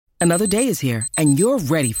Another day is here, and you're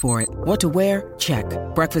ready for it. What to wear? Check.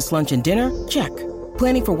 Breakfast, lunch, and dinner? Check.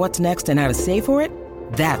 Planning for what's next and how to save for it?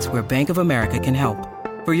 That's where Bank of America can help.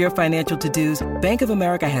 For your financial to-dos, Bank of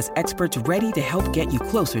America has experts ready to help get you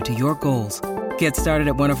closer to your goals. Get started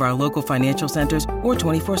at one of our local financial centers or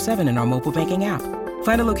 24/7 in our mobile banking app.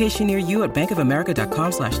 Find a location near you at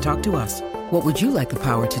bankofamerica.com/talktous. What would you like the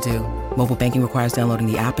power to do? Mobile banking requires downloading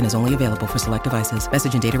the app and is only available for select devices.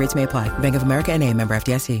 Message and data rates may apply. Bank of America N.A., member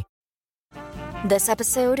FDIC. This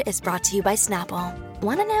episode is brought to you by Snapple.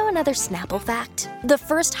 Want to know another Snapple fact? The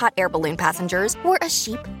first hot air balloon passengers were a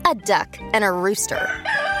sheep, a duck, and a rooster.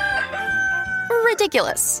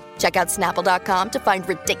 Ridiculous. Check out Snapple.com to find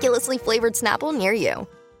ridiculously flavored Snapple near you.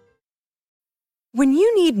 When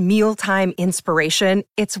you need mealtime inspiration,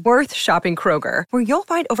 it's worth shopping Kroger, where you'll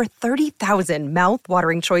find over 30,000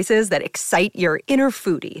 mouth-watering choices that excite your inner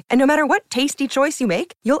foodie. And no matter what tasty choice you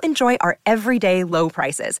make, you'll enjoy our everyday low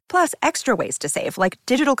prices, plus extra ways to save, like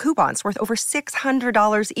digital coupons worth over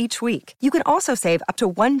 $600 each week. You can also save up to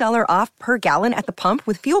 $1 off per gallon at the pump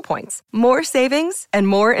with fuel points. More savings and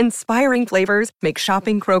more inspiring flavors make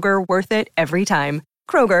shopping Kroger worth it every time.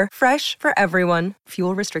 Kroger, fresh for everyone.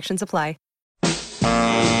 Fuel restrictions apply.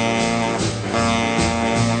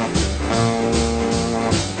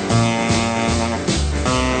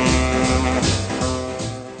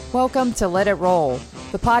 Welcome to Let It Roll,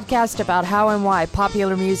 the podcast about how and why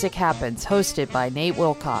popular music happens, hosted by Nate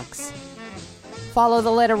Wilcox. Follow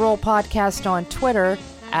the Let It Roll podcast on Twitter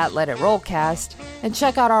at Let It Rollcast, and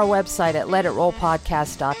check out our website at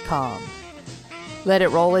letitrollpodcast.com. Let It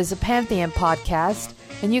Roll is a Pantheon podcast,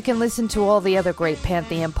 and you can listen to all the other great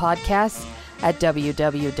Pantheon podcasts at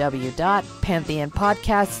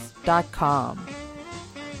www.pantheonpodcasts.com.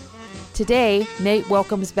 Today, Nate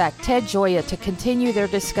welcomes back Ted Gioia to continue their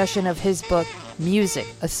discussion of his book, Music,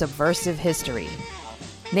 A Subversive History.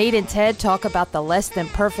 Nate and Ted talk about the less than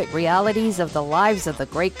perfect realities of the lives of the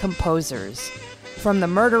great composers. From the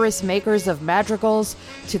murderous makers of madrigals,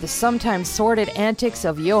 to the sometimes sordid antics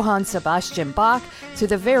of Johann Sebastian Bach, to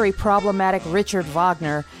the very problematic Richard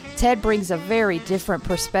Wagner, Ted brings a very different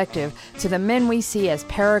perspective to the men we see as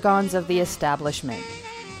paragons of the establishment.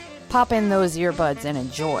 Pop in those earbuds and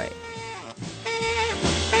enjoy.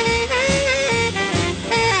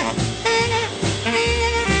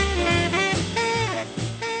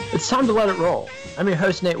 It's time to let it roll. I'm your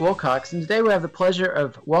host, Nate Wilcox, and today we have the pleasure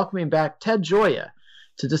of welcoming back Ted Gioia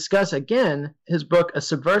to discuss again his book, A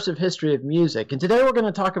Subversive History of Music. And today we're going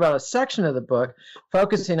to talk about a section of the book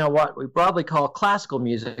focusing on what we broadly call classical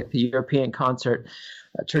music, the European concert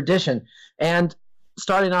tradition, and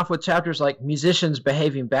starting off with chapters like musicians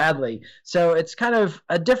behaving badly. So it's kind of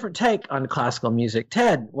a different take on classical music.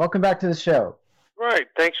 Ted, welcome back to the show. Right.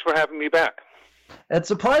 Thanks for having me back.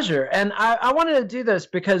 It's a pleasure. And I wanted to do this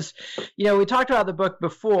because, you know, we talked about the book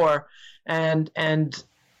before, and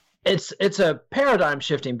it's a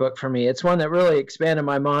paradigm-shifting book for me. It's one that really expanded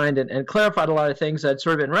my mind and clarified a lot of things I'd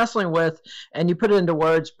sort of been wrestling with, and you put it into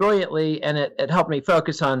words brilliantly, and it helped me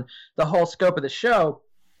focus on the whole scope of the show.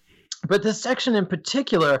 But this section in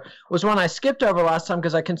particular was one I skipped over last time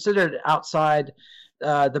because I considered it outside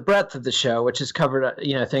the breadth of the show, which has covered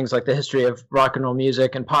things like the history of rock and roll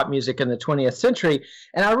music and pop music in the 20th century.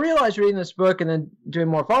 And I realized reading this book and then doing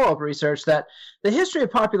more follow-up research that the history of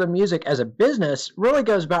popular music as a business really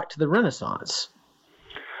goes back to the Renaissance.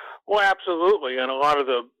 Well, absolutely. And a lot of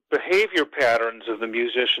the behavior patterns of the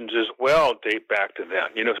musicians as well date back to then.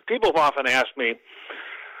 You know, people have often asked me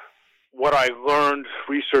what I learned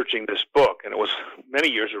researching this book, and it was many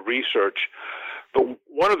years of research. But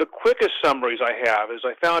one of the quickest summaries I have is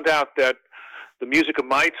I found out that the music of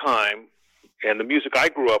my time and the music I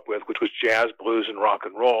grew up with, which was jazz, blues, and rock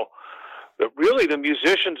and roll, that really the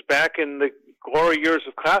musicians back in the glory years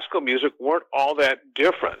of classical music weren't all that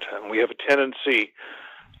different. And we have a tendency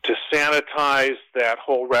to sanitize that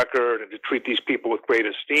whole record and to treat these people with great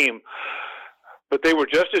esteem. But they were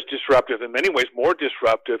just as disruptive, in many ways more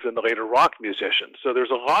disruptive than the later rock musicians. So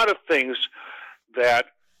there's a lot of things that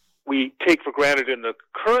we take for granted in the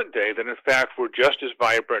current day that in fact were just as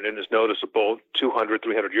vibrant and as noticeable 200,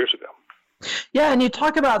 300 years ago. Yeah, and you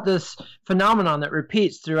talk about this phenomenon that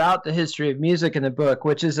repeats throughout the history of music in the book,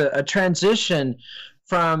 which is a transition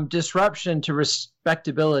from disruption to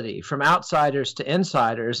respectability, from outsiders to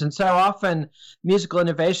insiders. And so often musical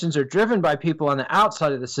innovations are driven by people on the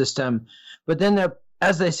outside of the system, but then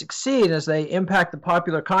as they succeed, as they impact the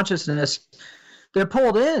popular consciousness, they're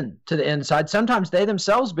pulled in to the inside. Sometimes they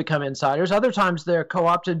themselves become insiders. Other times they're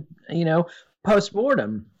co-opted,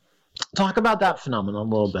 post-mortem. Talk about that phenomenon a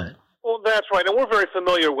little bit. Well, that's right. And we're very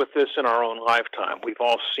familiar with this in our own lifetime. We've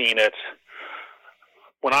all seen it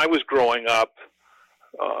when I was growing up,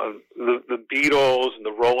 the Beatles and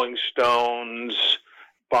the Rolling Stones,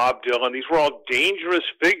 Bob Dylan, these were all dangerous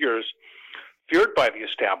figures feared by the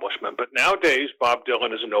establishment. But nowadays, Bob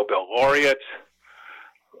Dylan is a Nobel laureate.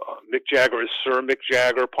 Mick Jagger is Sir Mick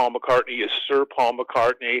Jagger. Paul McCartney is Sir Paul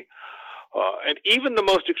McCartney. And even the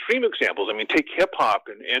most extreme examples, I mean, take hip-hop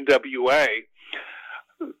and NWA.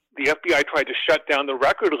 The FBI tried to shut down the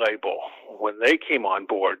record label when they came on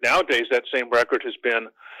board. Nowadays, that same record has been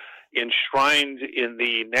enshrined in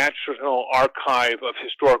the National Archive of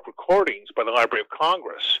Historic Recordings by the Library of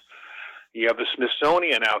Congress. You have the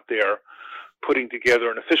Smithsonian out there putting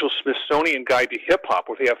together an official Smithsonian Guide to Hip-Hop,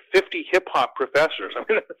 where they have 50 hip-hop professors. I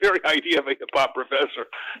mean, the very idea of a hip-hop professor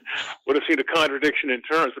would have seemed a contradiction in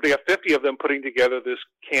terms, but they have 50 of them putting together this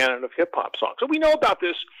canon of hip-hop songs. So we know about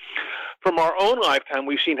this from our own lifetime.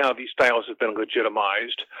 We've seen how these styles have been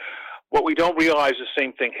legitimized. What we don't realize, the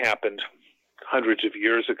same thing happened hundreds of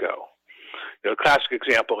years ago. A classic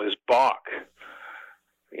example is Bach.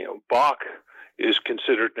 Bach is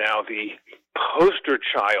considered now the poster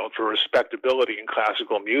child for respectability in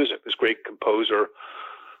classical music, this great composer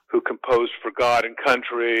who composed for God and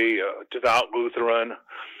country, devout Lutheran,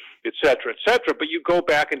 et cetera, et cetera. But you go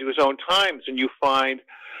back into his own times and you find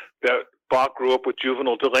that Bach grew up with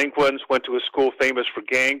juvenile delinquents, went to a school famous for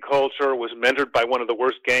gang culture, was mentored by one of the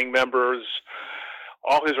worst gang members.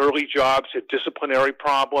 All his early jobs had disciplinary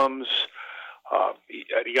problems.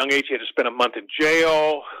 At a young age, he had to spend a month in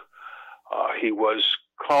jail. He was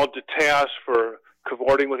called to task for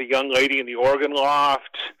cavorting with a young lady in the organ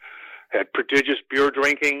loft, had prodigious beer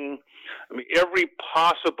drinking. I mean, every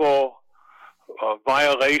possible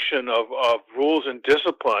violation of rules and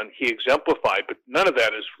discipline he exemplified, but none of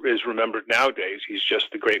that is remembered nowadays. He's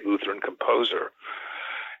just the great Lutheran composer.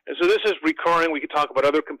 And so this is recurring. We could talk about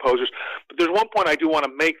other composers, but there's one point I do want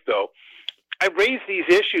to make, though. I raise these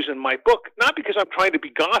issues in my book, not because I'm trying to be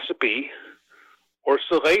gossipy or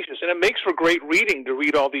salacious, and it makes for great reading to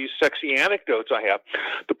read all these sexy anecdotes I have.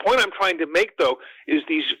 The point I'm trying to make, though, is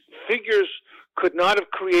these figures could not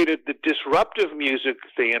have created the disruptive music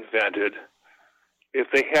they invented if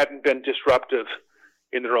they hadn't been disruptive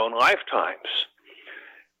in their own lifetimes.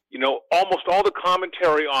 Almost all the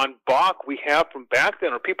commentary on Bach we have from back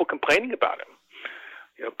then are people complaining about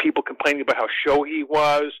him. People complaining about how showy he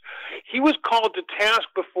was. He was called to task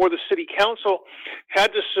before the city council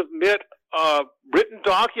had to submit a written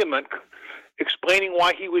document explaining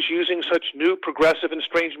why he was using such new, progressive, and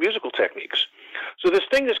strange musical techniques. So this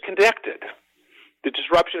thing is connected. The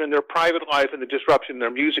disruption in their private life and the disruption in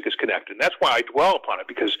their music is connected. And that's why I dwell upon it,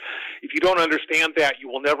 because if you don't understand that, you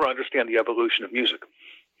will never understand the evolution of music.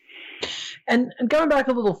 And going back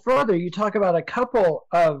a little further, you talk about a couple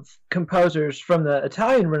of composers from the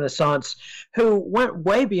Italian Renaissance who went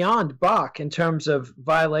way beyond Bach in terms of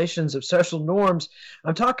violations of social norms.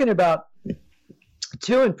 I'm talking about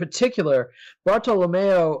two in particular,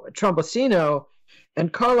 Bartolomeo Trombocino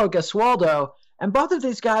and Carlo Gesualdo, and both of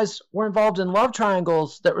these guys were involved in love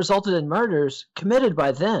triangles that resulted in murders committed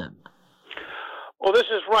by them. Well, this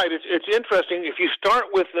is right. It's interesting. If you start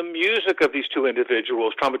with the music of these two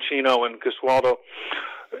individuals, Trombocino and Gesualdo,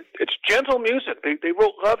 it's gentle music. They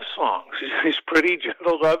wrote love songs, these pretty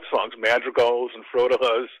gentle love songs, madrigals and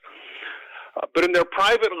frodelas. But in their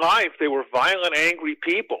private life, they were violent, angry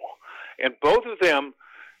people. And both of them,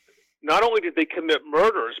 not only did they commit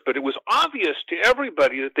murders, but it was obvious to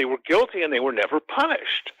everybody that they were guilty and they were never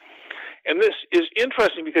punished. And this is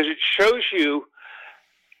interesting because it shows you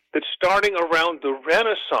that starting around the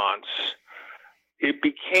Renaissance, it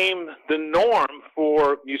became the norm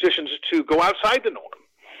for musicians to go outside the norm.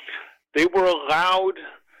 They were allowed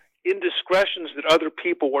indiscretions that other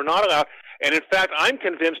people were not allowed. And in fact, I'm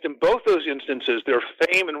convinced in both those instances, their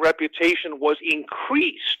fame and reputation was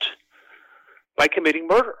increased by committing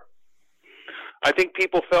murder. I think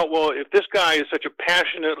people felt, well, if this guy is such a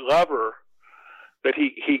passionate lover that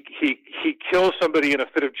he kills somebody in a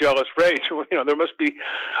fit of jealous rage, there must be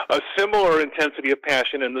a similar intensity of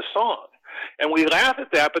passion in the song. And we laugh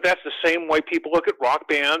at that, but that's the same way people look at rock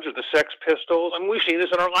bands or the Sex Pistols. I mean, we've seen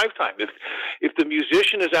this in our lifetime. If the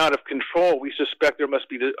musician is out of control, we suspect there must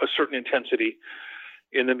be a certain intensity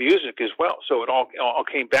in the music as well. So it all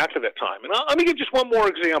came back to that time. And let me give just one more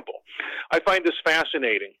example. I find this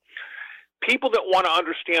fascinating. People that want to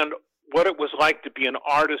understand what it was like to be an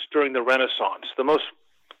artist during the Renaissance, the most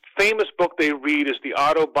famous book they read is the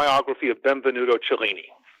autobiography of Benvenuto Cellini.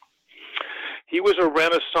 He was a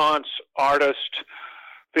Renaissance artist,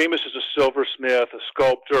 famous as a silversmith, a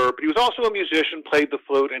sculptor, but he was also a musician, played the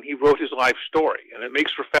flute, and he wrote his life story, and it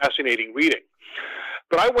makes for fascinating reading.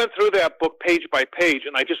 But I went through that book page by page,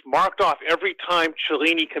 and I just marked off every time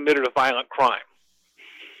Cellini committed a violent crime.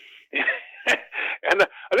 And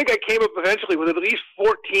I think I came up eventually with at least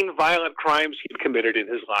 14 violent crimes he'd committed in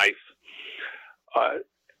his life.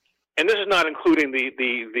 And this is not including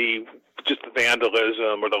the just the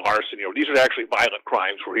vandalism or the larceny. These are actually violent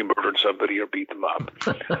crimes where he murdered somebody or beat them up.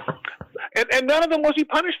 and none of them was he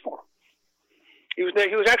punished for. He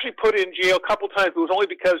was actually put in jail a couple times, but it was only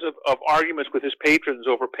because of arguments with his patrons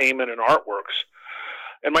over payment and artworks.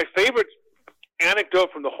 And my favorite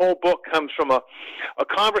anecdote from the whole book comes from a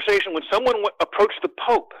conversation when someone approached the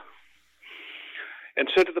Pope and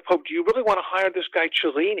said to the Pope, "Do you really want to hire this guy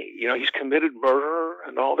Cellini? You know, he's committed murder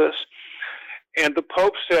and all this." And the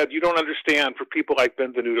Pope said, "You don't understand. For people like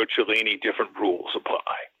Benvenuto Cellini, different rules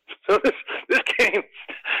apply." So this came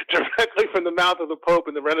directly from the mouth of the Pope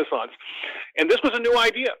in the Renaissance. And this was a new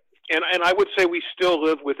idea. And I would say we still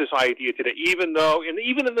live with this idea today, even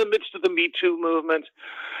in the midst of the Me Too movement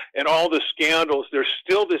and all the scandals, there's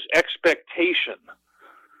still this expectation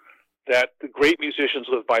that the great musicians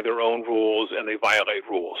live by their own rules and they violate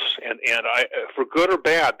rules. And for good or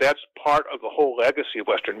bad, that's part of the whole legacy of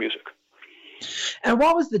Western music. And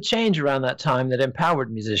what was the change around that time that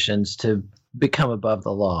empowered musicians to become above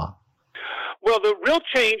the law? Well, the real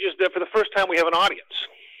change is that for the first time we have an audience.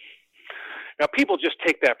 Now, people just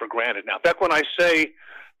take that for granted now. Back when I say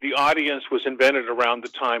the audience was invented around the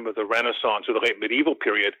time of the Renaissance or the late medieval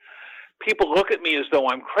period, people look at me as though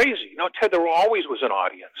I'm crazy. No, Ted, there always was an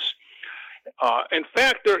audience. In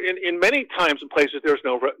fact, in many times and places, there is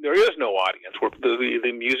no audience, where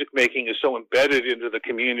the music making is so embedded into the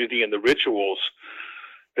community and the rituals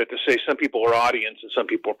that to say some people are audience and some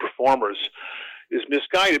people are performers is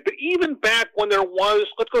misguided. But even back when there was,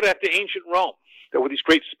 let's go back to ancient Rome. There were these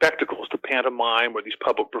great spectacles, the pantomime or these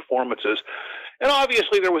public performances. And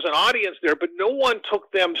obviously there was an audience there, but no one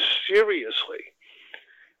took them seriously.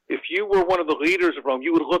 If you were one of the leaders of Rome,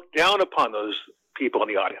 you would look down upon those people in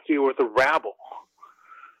the audience. You were the rabble.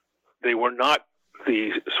 They were not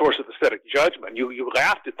the source of aesthetic judgment. You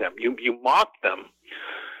laughed at them. You mocked them.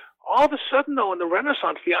 All of a sudden, though, in the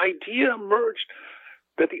Renaissance, the idea emerged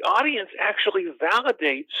that the audience actually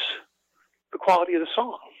validates the quality of the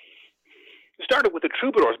song. It started with the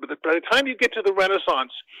troubadours, but by the time you get to the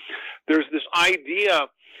Renaissance, there's this idea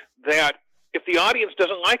that if the audience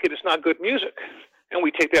doesn't like it, it's not good music. And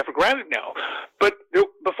we take that for granted now. But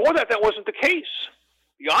before that wasn't the case.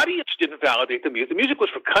 The audience didn't validate the music. The music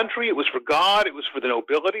was for country, it was for God, it was for the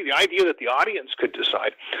nobility, the idea that the audience could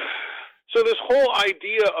decide. So this whole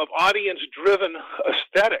idea of audience-driven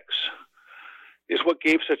aesthetics is what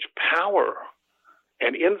gave such power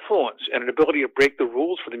and influence and an ability to break the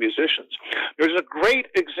rules for the musicians. There's a great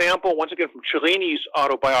example, once again, from Cellini's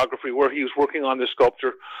autobiography, where he was working on this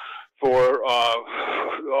sculpture for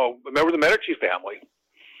a member of the Medici family.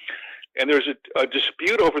 And there's a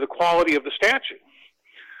dispute over the quality of the statue.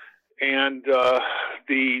 And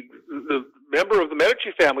the member of the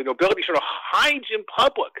Medici family, nobility, sort of hides in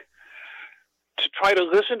public to try to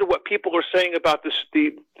listen to what people are saying about the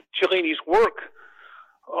Cellini's work,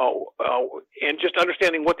 and just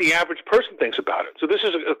understanding what the average person thinks about it. So this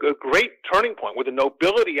is a great turning point where the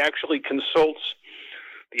nobility actually consults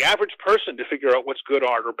the average person to figure out what's good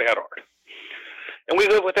art or bad art. And we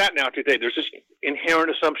live with that now today. There's this inherent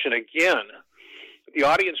assumption, again, that the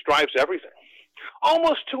audience drives everything,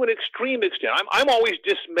 almost to an extreme extent. I'm always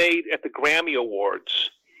dismayed at the Grammy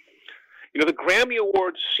Awards. You know, the Grammy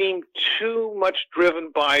Awards seem too much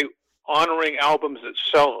driven by honoring albums that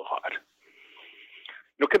sell a lot.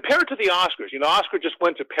 You know, compared to the Oscars, Oscar just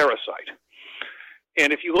went to Parasite.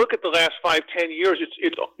 And if you look at the last 5-10 years,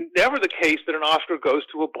 it's never the case that an Oscar goes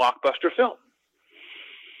to a blockbuster film.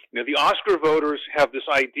 The Oscar voters have this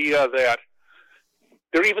idea that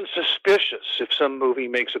they're even suspicious if some movie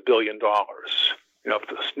makes $1 billion. If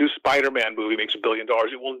the new Spider-Man movie makes $1 billion,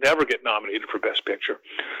 it will never get nominated for Best Picture.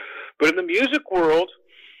 But in the music world,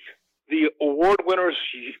 the award winners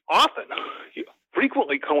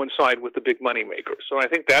frequently coincide with the big money makers. So I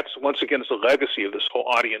think that's, once again, it's a legacy of this whole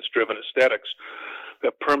audience-driven aesthetics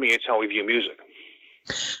that permeates how we view music.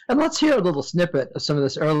 And let's hear a little snippet of some of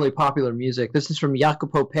this early popular music. This is from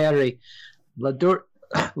Jacopo Peri,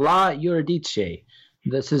 La Eurydice.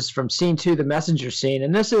 This is from Scene 2, the Messenger Scene.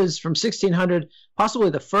 And this is from 1600, possibly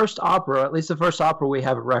the first opera, at least the first opera we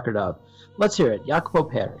have a record of. Let's hear it, Jacopo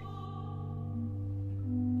Peri.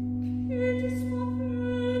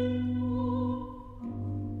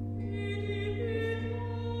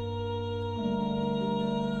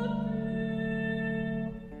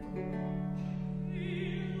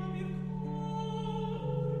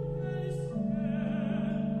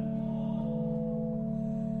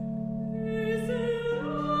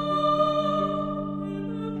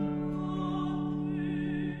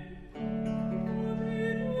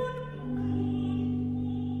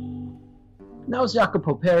 And that was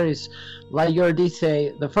Jacopo Peri's La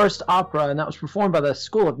Eurydice, the first opera, and that was performed by the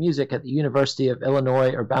School of Music at the University of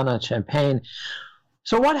Illinois, Urbana-Champaign.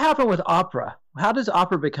 So what happened with opera? How does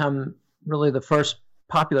opera become really the first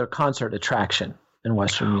popular concert attraction in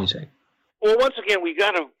Western music? Well, once again, we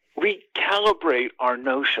got to recalibrate our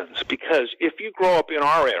notions, because if you grow up in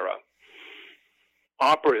our era,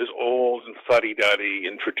 opera is old and fuddy-duddy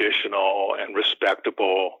and traditional and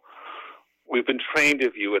respectable. We've been trained to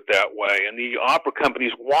view it that way, and the opera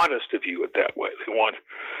companies want us to view it that way.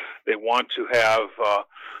 They want to have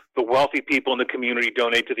the wealthy people in the community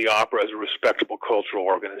donate to the opera as a respectable cultural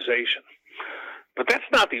organization. But that's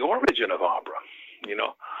not the origin of opera. You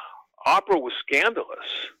know, opera was scandalous,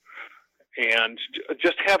 and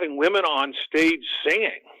just having women on stage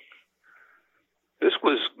singing, this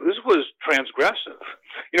was transgressive.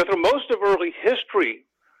 You know, through most of early history,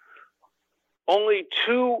 only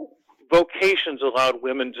two vocations allowed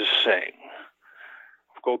women to sing.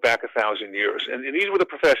 Go back 1,000 years, and these were the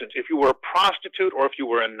professions: if you were a prostitute or if you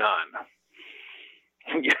were a nun.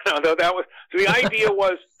 You know, that was so. The idea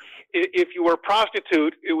was, if you were a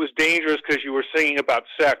prostitute, it was dangerous because you were singing about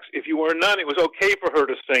sex. If you were a nun, it was okay for her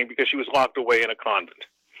to sing because she was locked away in a convent.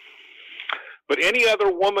 But any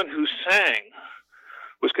other woman who sang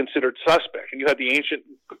was considered suspect. And you had the ancient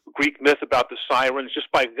Greek myth about the sirens.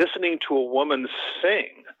 Just by listening to a woman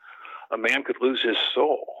sing, a man could lose his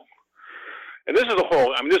soul. And this is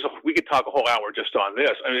we could talk a whole hour just on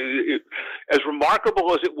this. I mean, as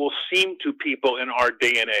remarkable as it will seem to people in our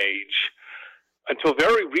day and age, until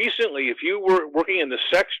very recently, if you were working in the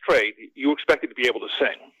sex trade, you were expected to be able to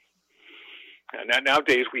sing. And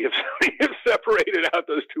nowadays we have separated out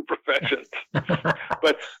those two professions.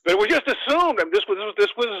 but it was just assumed. I mean, this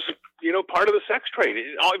was part of the sex trade.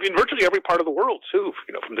 I mean, virtually every part of the world too.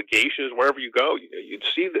 You know, from the geishas, wherever you go, you'd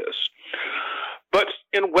see this. But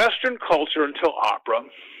in Western culture, until opera,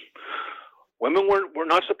 women were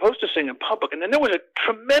not supposed to sing in public. And then there was a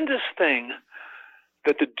tremendous thing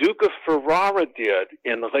that the Duke of Ferrara did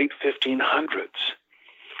in the late 1500s.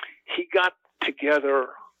 He got together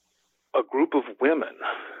a group of women,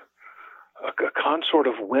 a consort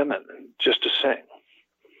of women, just to sing.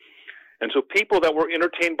 And so people that were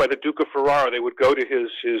entertained by the Duke of Ferrara, they would go to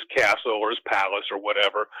his castle or his palace or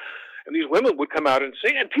whatever, and these women would come out and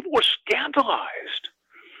sing, and people were scandalized.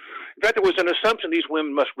 In fact, there was an assumption these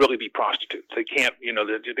women must really be prostitutes. They can't,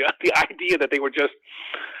 the idea that they were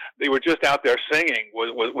just out there singing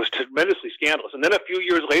was tremendously scandalous. And then a few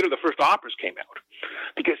years later, the first operas came out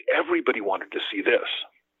because everybody wanted to see this.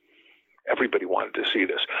 Everybody wanted to see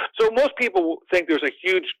this. So most people think there's a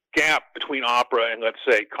huge gap between opera and, let's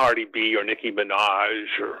say, Cardi B or Nicki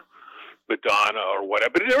Minaj or Madonna or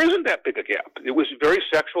whatever. But there isn't that big a gap. It was very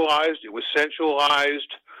sexualized. It was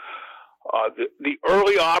sensualized. The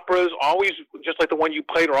early operas, always, just like the one you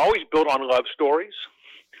played, are always built on love stories.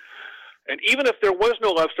 And even if there was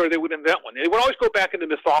no love story, they would invent one. They would always go back into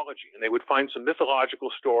mythology, and they would find some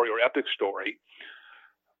mythological story or epic story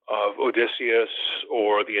of Odysseus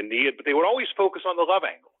or the Aeneid, but they would always focus on the love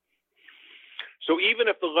angle. So even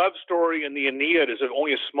if the love story in the Aeneid is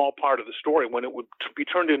only a small part of the story, when it would be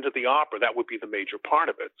turned into the opera, that would be the major part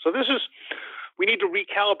of it. So we need to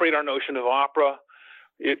recalibrate our notion of opera.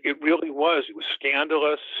 It really was. It was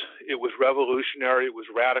scandalous. It was revolutionary. It was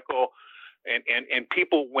radical. And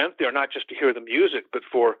people went there not just to hear the music, but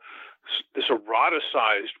for this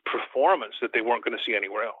eroticized performance that they weren't going to see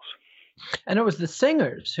anywhere else. And it was the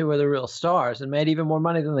singers who were the real stars and made even more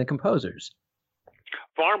money than the composers.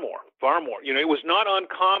 Far more. You know, it was not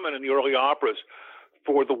uncommon in the early operas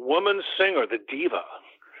for the woman singer, the diva,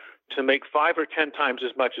 to make 5 or 10 times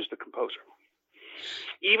as much as the composer.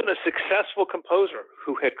 Even a successful composer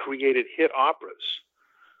who had created hit operas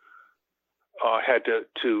had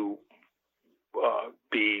to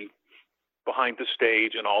be behind the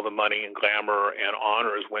stage, and all the money and glamour and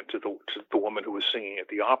honors went to the woman who was singing at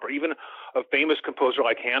the opera. Even a famous composer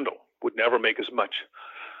like Handel would never make as much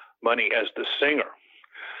money as the singer.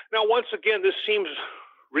 Now, once again, this seems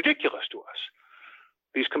ridiculous to us.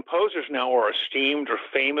 These composers now are esteemed or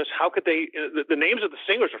famous. How could they? The names of the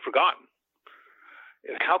singers are forgotten.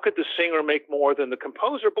 How could the singer make more than the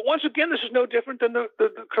composer? But once again, this is no different than the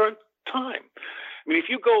current time. I mean, if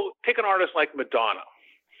you go take an artist like Madonna,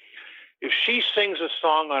 if she sings a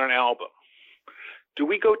song on an album, do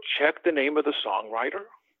we go check the name of the songwriter?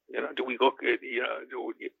 You know, do we look at,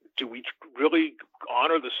 do we really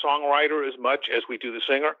honor the songwriter as much as we do the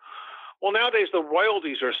singer? Well, nowadays the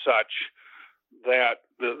royalties are such that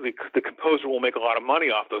the composer will make a lot of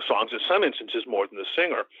money off those songs, in some instances more than the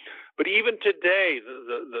singer. But even today,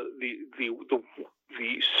 the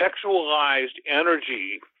the sexualized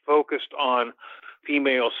energy focused on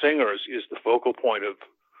female singers is the focal point of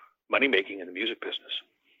money-making in the music business.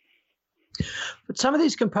 But some of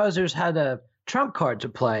these composers had a trump card to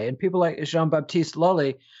play, and people like Jean-Baptiste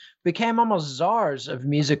Lully became almost czars of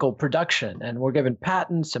musical production and were given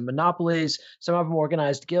patents and monopolies. Some of them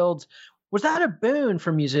organized guilds. Was that a boon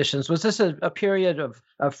for musicians? Was this a period of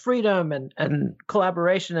freedom and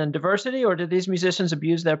collaboration and diversity, or did these musicians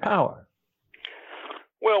abuse their power?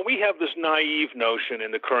 Well, we have this naive notion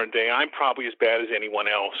in the current day. I'm probably as bad as anyone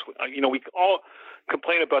else. We all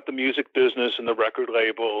complain about the music business and the record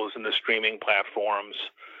labels and the streaming platforms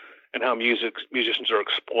and how musicians are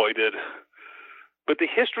exploited. But the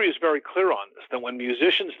history is very clear on this, that when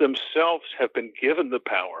musicians themselves have been given the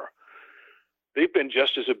power, they've been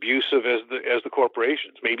just as abusive as the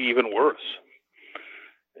corporations, maybe even worse.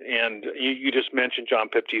 And you just mentioned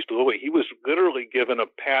Jean-Baptiste Lully. He was literally given a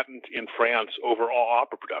patent in France over all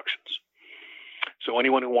opera productions. So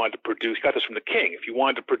anyone who wanted to produce, got this from the king, if you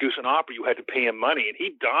wanted to produce an opera, you had to pay him money. And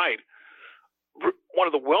he died one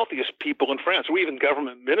of the wealthiest people in France, or even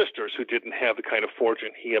government ministers who didn't have the kind of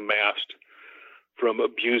fortune he amassed from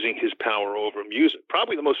abusing his power over music.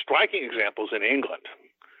 Probably the most striking examples in England,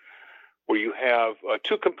 where you have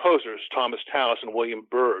two composers, Thomas Tallis and William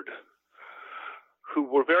Byrd, who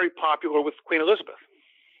were very popular with Queen Elizabeth.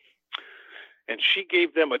 And she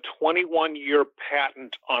gave them a 21-year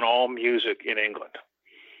patent on all music in England.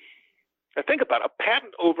 Now think about it, a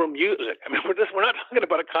patent over music. I mean, we're not talking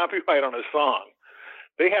about a copyright on a song.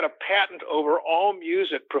 They had a patent over all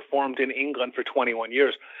music performed in England for 21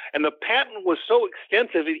 years. And the patent was so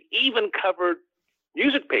extensive, it even covered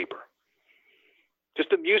music paper.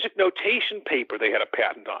 Just a music notation paper they had a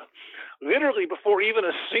patent on. Literally, before even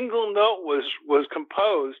a single note was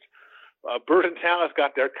composed, Byrd and Tallis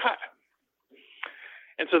got their cut.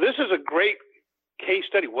 And so this is a great case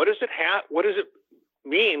study. What does it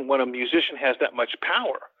mean when a musician has that much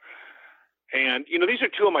power? And, these are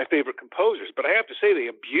two of my favorite composers, but I have to say they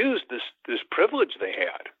abused this privilege they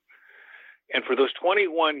had. And for those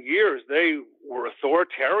 21 years, they were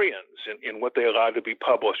authoritarians in what they allowed to be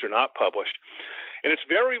published or not published. And it's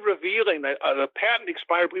very revealing that the patent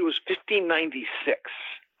expired, I believe it was 1596.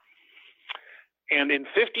 And in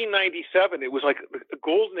 1597, it was like a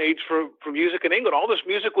golden age for music in England. All this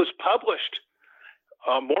music was published.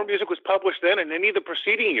 More music was published then and any of the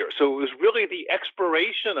preceding years. So it was really the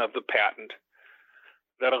expiration of the patent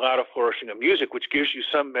that allowed a flourishing of music, which gives you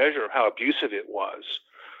some measure of how abusive it was.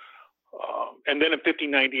 And then in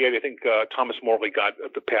 1598, I think Thomas Morley got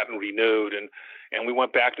the patent renewed, and we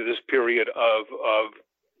went back to this period of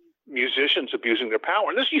musicians abusing their power.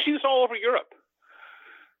 And you see this all over Europe.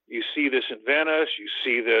 You see this in Venice. You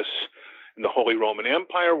see this in the Holy Roman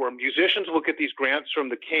Empire, where musicians will get these grants from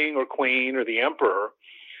the king or queen or the emperor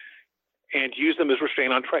and use them as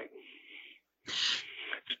restraint on trade.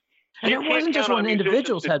 And it wasn't just when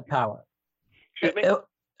individuals had power.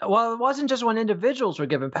 Well, it wasn't just when individuals were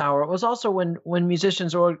given power. It was also when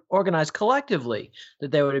musicians organized collectively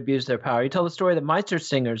that they would abuse their power. You tell the story of the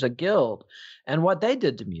Meistersingers, a guild, and what they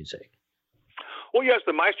did to music. Well, yes,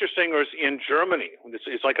 the Meistersingers in Germany.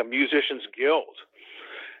 It's like a musicians' guild.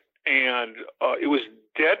 And it was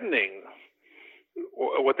deadening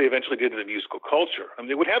what they eventually did to the musical culture. I mean,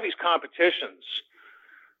 they would have these competitions,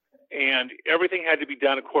 and everything had to be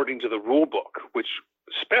done according to the rule book, which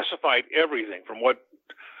specified everything from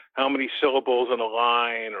how many syllables in a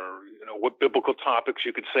line, or what biblical topics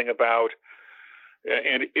you could sing about.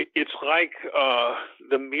 And it's like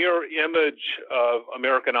the mirror image of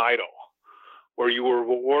American Idol, where you were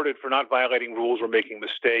rewarded for not violating rules or making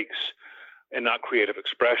mistakes and not creative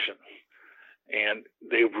expression. And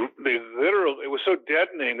they literally, it was so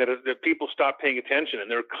deadening that people stopped paying attention.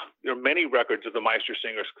 And there are many records of the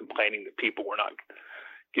Meistersingers complaining that people were not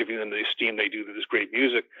giving them the esteem they do to this great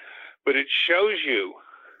music. But it shows you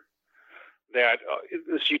that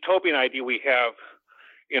this utopian idea we have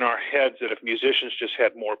in our heads that if musicians just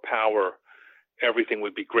had more power, everything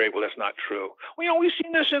would be great. Well, that's not true. Well, we've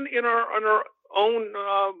seen this in our own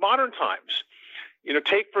modern times.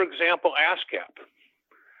 Take, for example, ASCAP,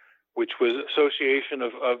 which was Association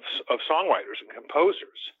of Songwriters and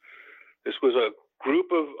Composers. This was a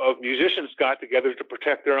group of musicians got together to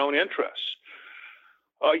protect their own interests.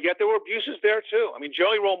 Yet there were abuses there, too. I mean,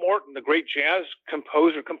 Jelly Roll Morton, the great jazz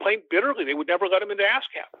composer, complained bitterly they would never let him into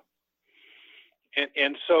ASCAP.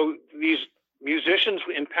 And so these musicians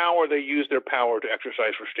in power, they use their power to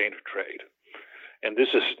exercise restraint of trade. And this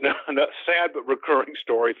is a sad but recurring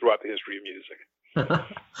story throughout the history of music.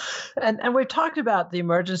 And we've talked about the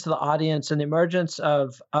emergence of the audience and the emergence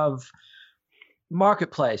of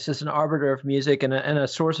marketplace as an arbiter of music and a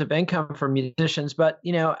source of income for musicians. But,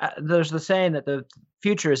 there's the saying that the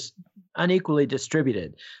future is unequally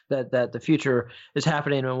distributed, that the future is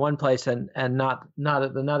happening in one place and not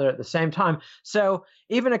at another at the same time. So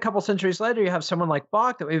even a couple centuries later, you have someone like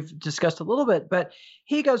Bach that we've discussed a little bit, but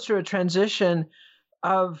he goes through a transition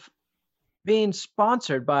of being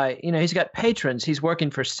sponsored by, he's got patrons, he's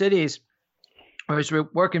working for cities, or he's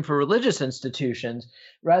working for religious institutions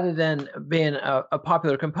rather than being a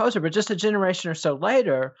popular composer. But just a generation or so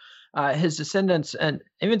later, his descendants and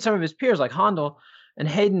even some of his peers like Handel and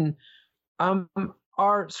Haydn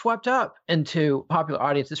are swept up into popular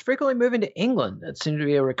audiences, frequently moving to England. That seemed to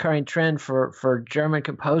be a recurring trend for German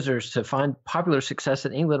composers to find popular success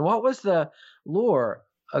in England. What was the lure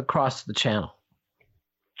across the channel?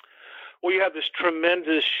 Well, you have this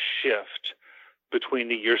tremendous shift between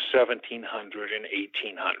the year 1700 and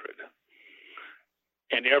 1800.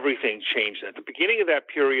 And everything changed. At the beginning of that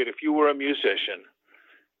period, if you were a musician,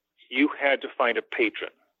 you had to find a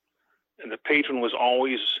patron. And the patron was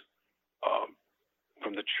always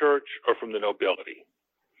from the church or from the nobility.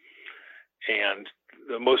 And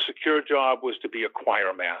the most secure job was to be a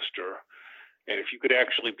choir master. And if you could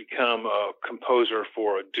actually become a composer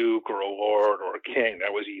for a duke or a lord or a king,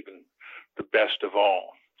 that was even the best of all.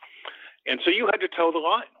 And so you had to toe the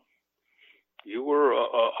line. You were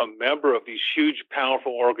a member of these huge,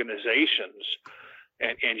 powerful organizations,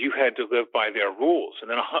 and you had to live by their rules. And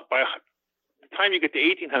then by the time you get to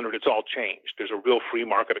 1800, it's all changed. There's a real free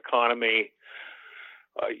market economy.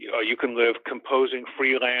 You can live composing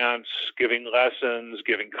freelance, giving lessons,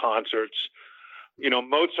 giving concerts.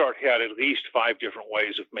 Mozart had at least 5 different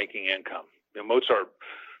ways of making income. Mozart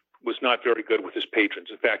was not very good with his patrons.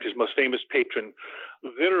 In fact, his most famous patron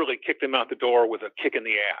literally kicked him out the door with a kick in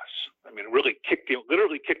the ass. I mean,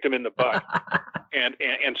 literally kicked him in the butt and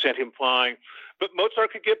sent him flying. But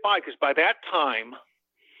Mozart could get by because by that time,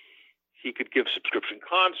 he could give subscription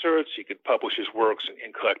concerts, he could publish his works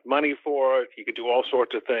and collect money for it, he could do all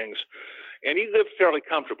sorts of things. And he lived fairly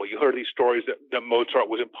comfortable. You heard these stories that Mozart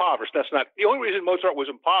was impoverished. That's not the only reason Mozart was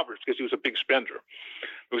impoverished, because he was a big spender.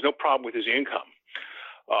 There was no problem with his income.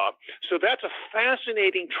 So that's a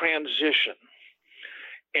fascinating transition.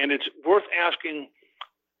 And it's worth asking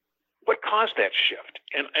what caused that shift.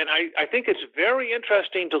 And I think it's very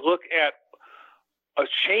interesting to look at a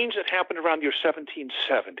change that happened around the year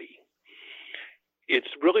 1770. It's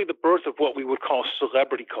really the birth of what we would call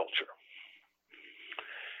celebrity culture.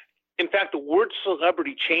 In fact, the word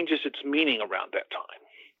celebrity changes its meaning around that time.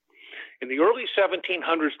 In the early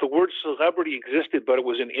 1700s, the word celebrity existed, but it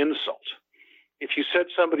was an insult. If you said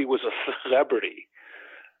somebody was a celebrity,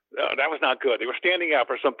 that was not good. They were standing out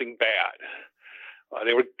for something bad.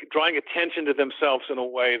 They were drawing attention to themselves in a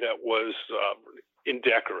way that was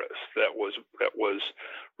indecorous, that was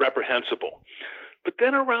reprehensible. But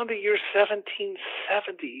then around the year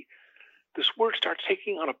 1770, this word starts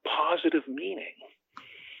taking on a positive meaning.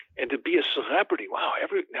 And to be a celebrity, wow,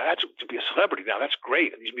 to be a celebrity, now that's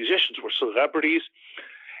great. And these musicians were celebrities.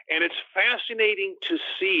 And it's fascinating to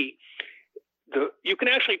see you can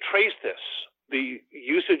actually trace the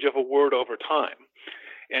usage of a word over time.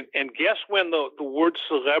 And guess when the word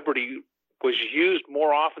celebrity was used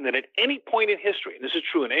more often than at any point in history. And this is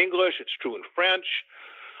true in English, it's true in French.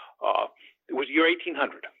 It was year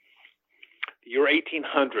 1800. The year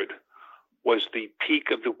 1800 was the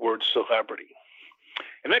peak of the word celebrity.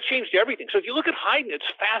 And that changed everything. So if you look at Haydn, it's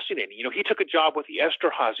fascinating. He took a job with the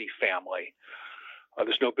Esterházy family,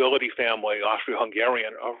 this nobility family,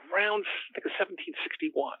 Austro-Hungarian, around, I think,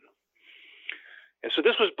 1761. And so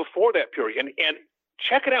this was before that period. And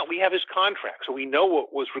check it out. We have his contract, so we know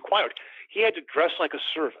what was required. He had to dress like a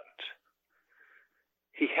servant.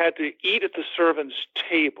 He had to eat at the servant's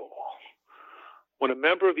table. When a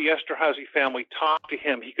member of the Esterházy family talked to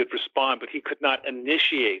him, he could respond, but he could not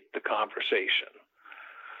initiate the conversation.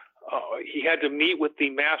 He had to meet with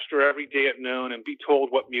the master every day at noon and be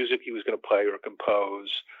told what music he was going to play or compose.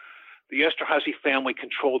 The Esterházy family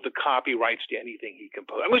controlled the copyrights to anything he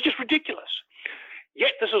composed. It was just ridiculous.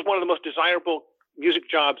 Yet this is one of the most desirable music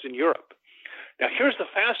jobs in Europe. Now, here's the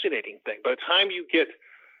fascinating thing. By the time you get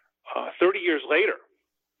 30 years later,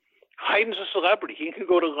 Haydn's a celebrity. He can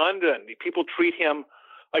go to London. People treat him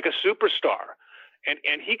like a superstar.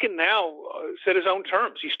 And he can now set his own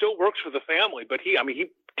terms. He still works for the family, but he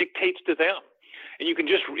dictates to them. And you can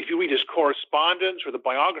just, if you read his correspondence or the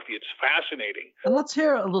biography, it's fascinating. And let's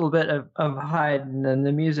hear a little bit of Haydn and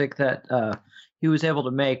the music that he was able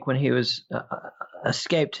to make when he was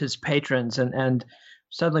escaped his patrons and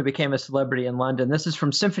suddenly became a celebrity in London. This is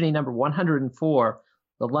from Symphony number 104,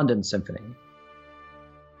 the London Symphony.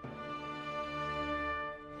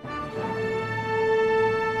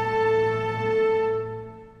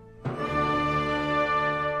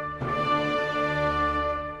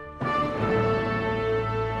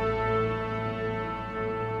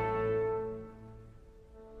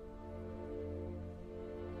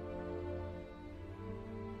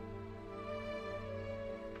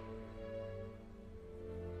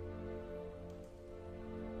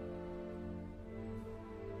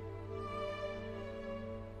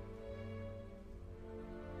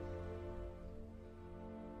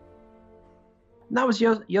 And that was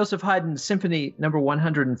Joseph Haydn's Symphony Number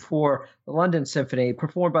 104, the London Symphony,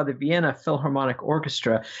 performed by the Vienna Philharmonic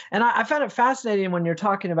Orchestra. And I found it fascinating when you're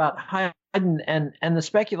talking about Haydn and the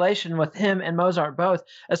speculation with him and Mozart both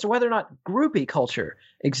as to whether or not groupie culture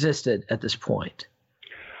existed at this point.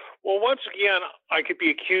 Well, once again, I could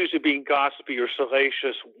be accused of being gossipy or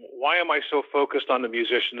salacious. Why am I so focused on the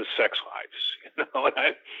musicians' sex lives?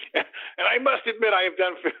 And I must admit, I have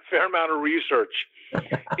done a fair amount of research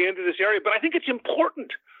into this area, but I think it's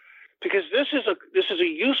important because this is a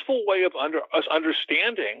useful way of us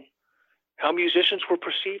understanding how musicians were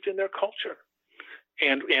perceived in their culture,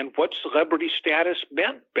 and what celebrity status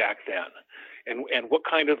meant back then. And what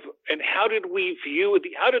kind of, and how did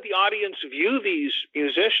how did the audience view these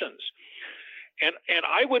musicians? And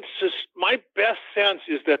I would, my best sense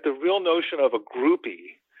is that the real notion of a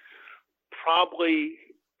groupie probably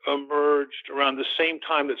emerged around the same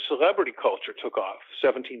time that celebrity culture took off,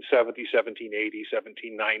 1770, 1780,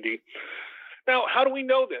 1790. Now, how do we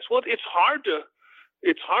know this? Well, it's hard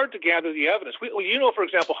to gather the evidence. For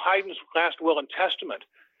example, Haydn's last will and testament,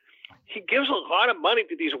 he gives a lot of money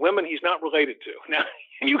to these women he's not related to. Now,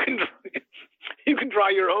 you can draw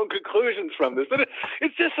your own conclusions from this, but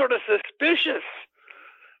it's just sort of suspicious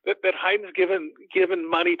that Haydn's given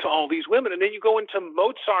money to all these women. And then you go into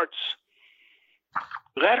Mozart's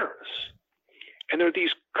letters, and there are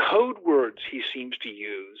these code words he seems to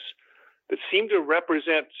use that seem to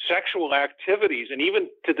represent sexual activities. And even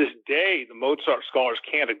to this day, the Mozart scholars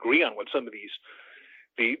can't agree on what some of these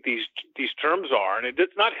terms are, and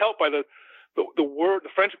it's not helped by the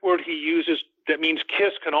French word he uses that means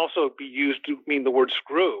kiss can also be used to mean the word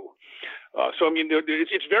screw. So I mean,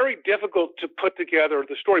 it's very difficult to put together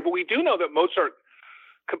the story. But we do know that Mozart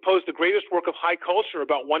composed the greatest work of high culture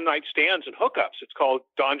about one-night stands and hookups. It's called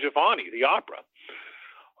Don Giovanni, the opera,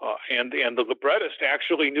 and the librettist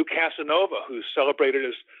actually knew Casanova, who's celebrated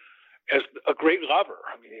as a great lover.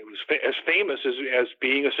 I mean, he was as famous as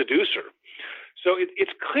being a seducer. So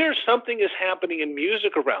it's clear something is happening in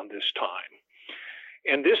music around this time.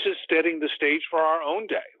 And this is setting the stage for our own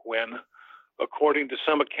day when, according to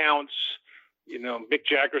some accounts, Mick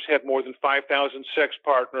Jagger's had more than 5,000 sex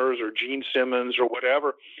partners, or Gene Simmons or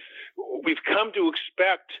whatever. We've come to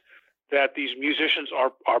expect that these musicians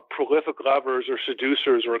are prolific lovers or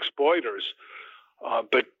seducers or exploiters.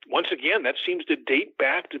 But once again, that seems to date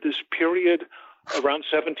back to this period around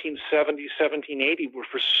 1770, 1780, where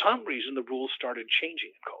for some reason the rules started changing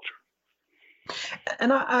in culture.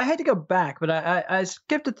 And I hate to go back, but I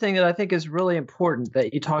skipped a thing that I think is really important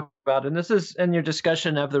that you talk about, and this is in your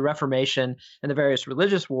discussion of the Reformation and the various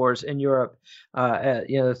religious wars in Europe,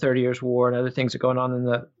 the 30 Years' War and other things that are going on in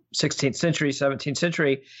the 16th century, 17th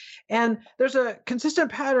century. And there's a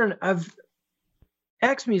consistent pattern of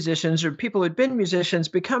ex-musicians or people who'd been musicians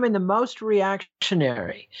becoming the most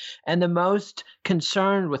reactionary and the most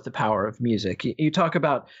concerned with the power of music. You talk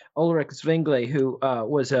about Ulrich Zwingli, who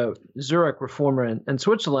was a Zurich reformer in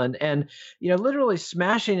Switzerland, and literally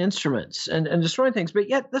smashing instruments and destroying things. But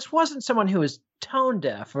yet this wasn't someone who was tone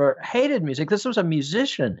deaf or hated music. This was a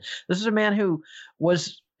musician. This is a man who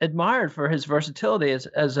was admired for his versatility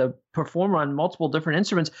as a performer on multiple different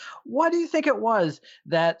instruments. Why do you think it was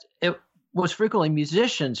that it was frequently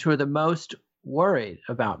musicians who are the most worried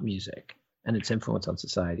about music and its influence on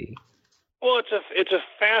society? Well, it's a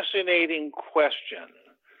fascinating question,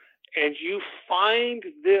 and you find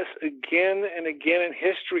this again and again in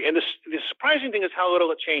history. And the surprising thing is how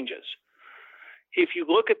little it changes. If you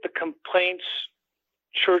look at the complaints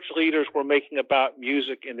church leaders were making about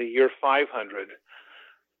music in the year 500,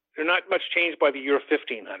 they're not much changed by the year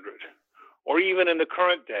 1500, or even in the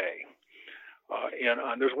current day.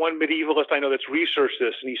 And there's one medievalist I know that's researched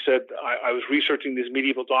this, and he said, I was researching these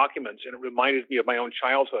medieval documents, and it reminded me of my own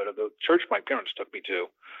childhood, of the church my parents took me to.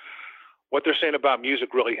 What they're saying about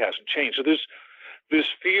music really hasn't changed. So there's this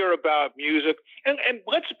fear about music, and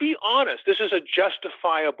let's be honest, this is a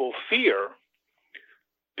justifiable fear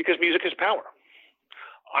because music has power.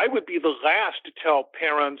 I would be the last to tell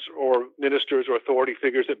parents or ministers or authority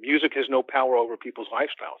figures that music has no power over people's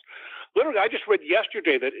lifestyles. Literally, I just read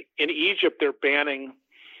yesterday that in Egypt they're banning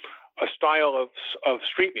a style of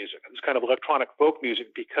street music, this kind of electronic folk music,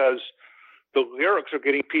 because the lyrics are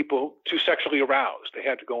getting people too sexually aroused. They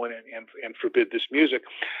had to go in and forbid this music.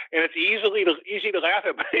 And it's easy to laugh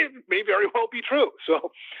at, but it may very well be true.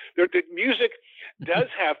 So the music does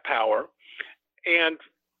have power, and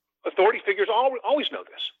authority figures always know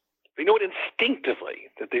this. They know it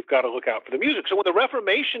instinctively that they've got to look out for the music. So when the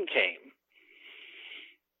Reformation came,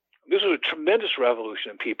 this was a tremendous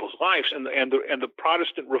revolution in people's lives, and the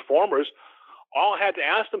Protestant reformers all had to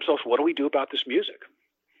ask themselves, what do we do about this music?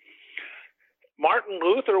 Martin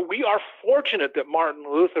Luther, we are fortunate that Martin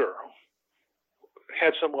Luther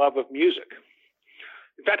had some love of music.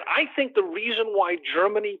 In fact, I think the reason why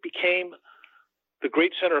Germany became the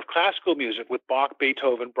great center of classical music with Bach,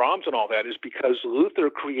 Beethoven, Brahms, and all that is because Luther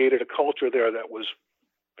created a culture there that was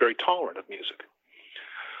very tolerant of music.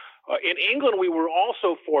 In England, we were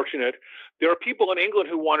also fortunate. There are people in England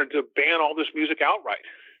who wanted to ban all this music outright.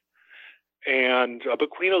 But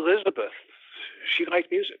Queen Elizabeth, she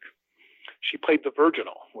liked music. She played the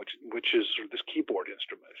virginal, which is sort of this keyboard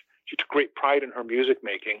instrument. She took great pride in her music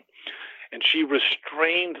making, and she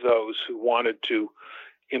restrained those who wanted to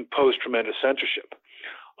impose tremendous censorship.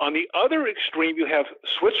 On the other extreme, you have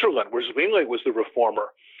Switzerland, where Zwingli was the reformer,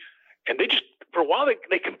 and they just, for a while,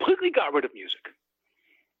 they completely got rid of music.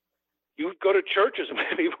 You would go to churches and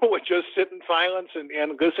people would just sit in silence and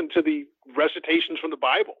listen to the recitations from the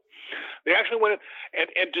Bible. They actually went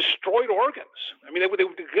and destroyed organs. I mean, they would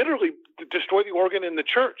literally destroy the organ in the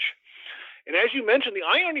church. And as you mentioned, the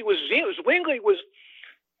irony was Zwingli was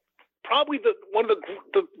probably one of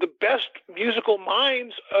the best musical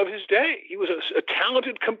minds of his day. He was a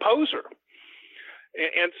talented composer.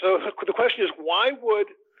 And so the question is, why would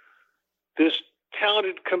this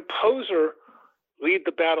talented composer lead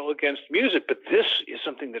the battle against music? But this is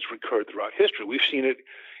something that's recurred throughout history. We've seen it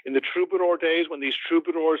in the troubadour days when these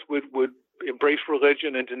troubadours would embrace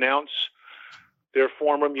religion and denounce their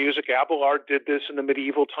form of music. Abelard did this in the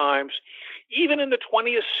medieval times. Even in the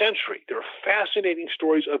 20th century, there are fascinating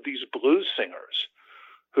stories of these blues singers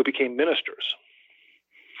who became ministers.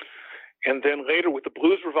 And then later, with the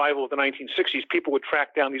blues revival of the 1960s, people would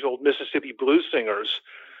track down these old Mississippi blues singers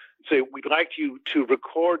and say, we'd like you to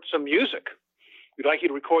record some music. We'd like you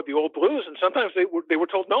to record the old blues. And sometimes they were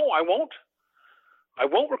told, no, I won't. I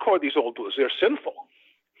won't record these old blues. They're sinful.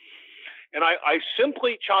 And I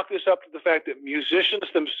simply chalk this up to the fact that musicians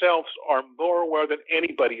themselves are more aware than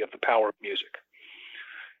anybody of the power of music.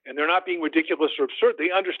 And they're not being ridiculous or absurd. They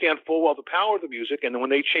understand full well the power of the music. And then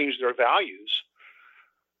when they change their values,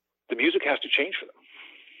 the music has to change for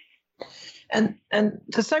them. And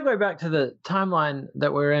to segue back to the timeline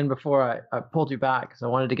that we were in before I pulled you back, because I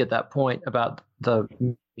wanted to get that point about the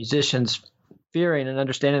musicians fearing and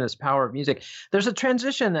understanding this power of music. There's a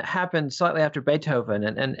transition that happened slightly after Beethoven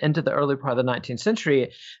and into the early part of the 19th century.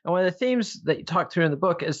 And one of the themes that you talk through in the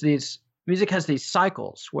book is music has these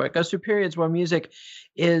cycles where it goes through periods where music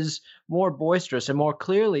is more boisterous and more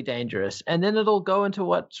clearly dangerous. And then it'll go into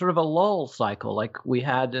what sort of a lull cycle, like we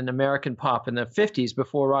had in American pop in the 50s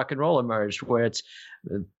before rock and roll emerged, where it's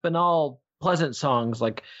banal, pleasant songs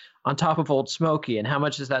like On Top of Old Smoky and How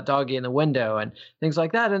Much Is That Doggy in the Window and things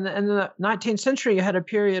like that. And in the 19th century, you had a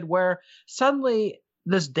period where suddenly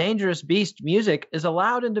this dangerous beast music is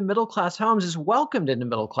allowed into middle-class homes, is welcomed into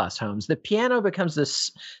middle-class homes. The piano becomes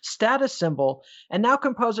this status symbol, and now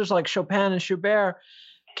composers like Chopin and Schubert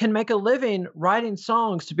can make a living writing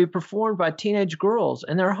songs to be performed by teenage girls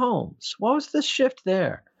in their homes. What was the shift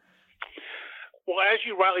there? Well, as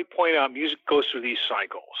you rightly point out, music goes through these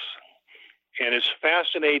cycles. And it's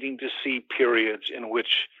fascinating to see periods in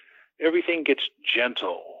which everything gets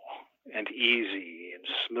gentle and easy and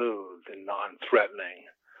smooth and non-threatening.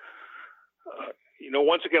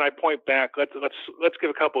 Once again, I point back. Let's give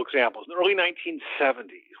a couple examples. In the early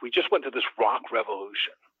 1970s, we just went to this rock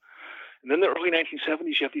revolution. And then in the early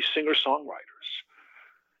 1970s, you have these singer-songwriters.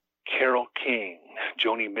 Carole King,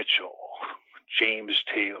 Joni Mitchell, James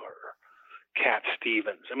Taylor, Cat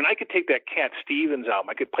Stevens. I mean, I could take that Cat Stevens album.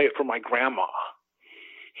 I could play it for my grandma.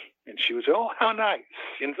 And she would say, oh, how nice.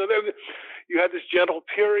 And so there, you had this gentle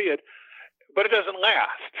period, but it doesn't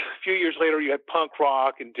last. A few years later, you had punk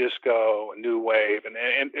rock and disco and new wave. And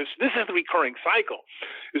this is the recurring cycle,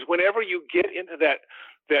 is whenever you get into that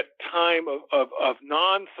time of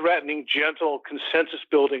non-threatening, gentle,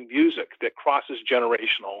 consensus-building music that crosses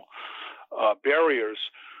generational barriers,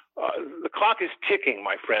 the clock is ticking,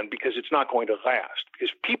 my friend, because it's not going to last.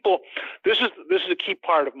 Because people, this is a key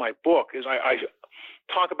part of my book, is I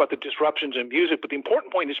talk about the disruptions in music, but the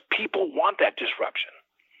important point is people want that disruption.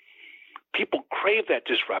 People crave that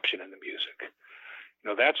disruption in the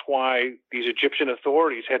music. That's why these Egyptian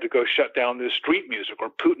authorities had to go shut down this street music, or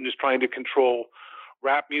Putin is trying to control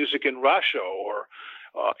rap music in Russia, or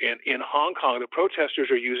in Hong Kong, the protesters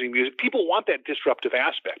are using music. People want that disruptive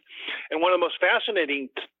aspect. And one of the most fascinating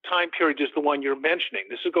time periods is the one you're mentioning.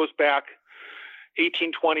 This goes back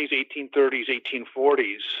 1820s, 1830s,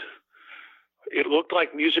 1840s. It looked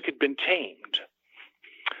like music had been tamed.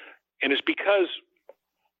 And it's because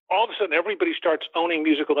all of a sudden everybody starts owning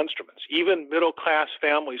musical instruments. Even middle-class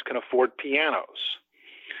families can afford pianos.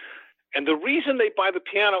 And the reason they buy the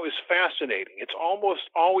piano is fascinating. It's almost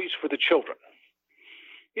always for the children.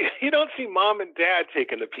 You don't see mom and dad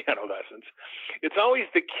taking the piano lessons. It's always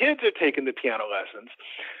the kids are taking the piano lessons.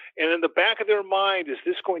 And in the back of their mind, is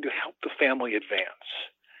this going to help the family advance?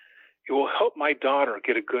 It will help my daughter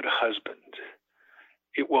get a good husband.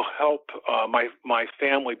 It will help my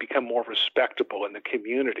family become more respectable in the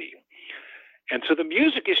community. And so the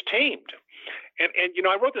music is tamed. And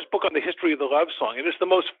I wrote this book on the history of the love song, and it's the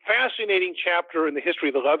most fascinating chapter in the history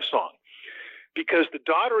of the love song, because the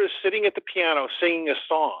daughter is sitting at the piano singing a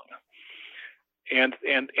song, and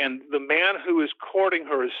the man who is courting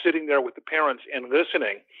her is sitting there with the parents and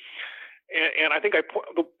listening. And I think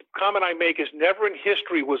the comment I make is, never in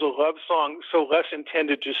history was a love song so less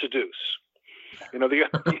intended to seduce.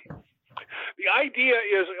 The idea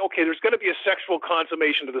is, okay, there's going to be a sexual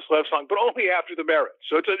consummation to this love song, but only after the marriage.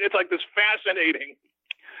 So it's like this fascinating.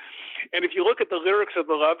 And if you look at the lyrics of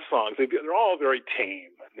the love songs, they're all very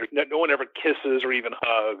tame. No one ever kisses or even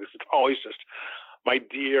hugs. It's always just, my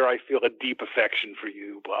dear, I feel a deep affection for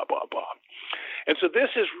you, blah, blah, blah. And so this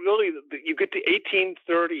is really, you get to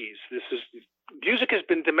 1830s. Music has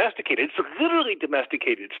been domesticated. It's literally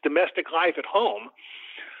domesticated. It's domestic life at home.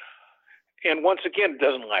 And once again, it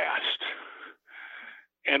doesn't last.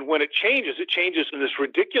 And when it changes in this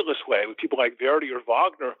ridiculous way with people like Verdi or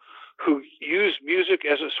Wagner, who use music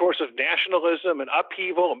as a source of nationalism and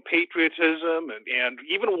upheaval and patriotism and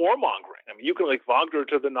even warmongering. I mean, you can link Wagner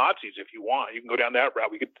to the Nazis if you want. You can go down that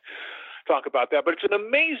route. We could talk about that. But it's an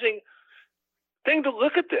amazing thing to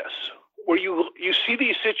look at this, where you see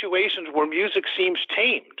these situations where music seems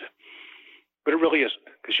tamed, but it really isn't,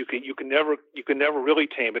 because you can never really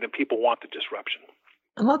tame it, and people want the disruption.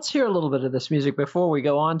 And let's hear a little bit of this music before we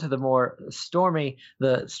go on to the more stormy,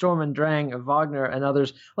 the Sturm und Drang of Wagner and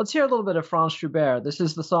others. Let's hear a little bit of Franz Schubert. This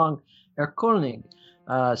is the song Erlkönig,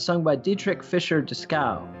 sung by Dietrich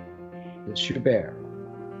Fischer-Dieskau. It's Schubert.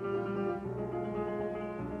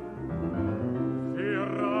 Wer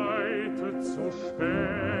reitet so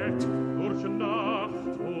spät durch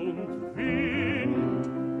Nacht und Wind?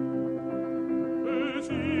 Es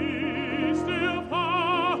ist der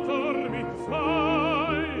Vater mit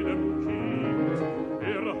seinem Kind.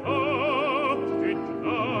 Hat den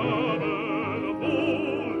Knaben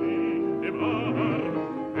wohl in dem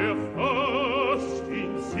Arm. Fasst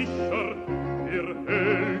ihn sicher,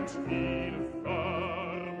 hält ihn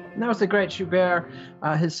warm. And that was the great Schubert,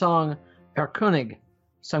 his song Erlkönig,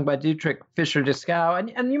 sung by Dietrich Fischer-Dieskau.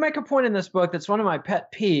 And you make a point in this book that's one of my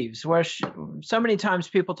pet peeves, where so many times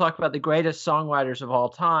people talk about the greatest songwriters of all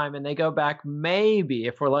time, and they go back maybe,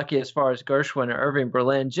 if we're lucky, as far as Gershwin or Irving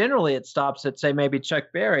Berlin. Generally, it stops at, say, maybe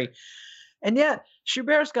Chuck Berry. And yet,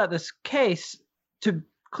 Schubert's got this case to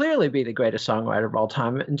clearly be the greatest songwriter of all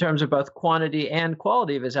time in terms of both quantity and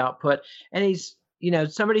quality of his output. And he's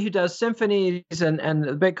somebody who does symphonies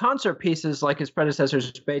and big concert pieces like his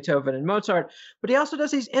predecessors, Beethoven and Mozart, but he also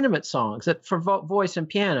does these intimate songs that for voice and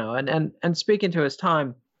piano and speak into his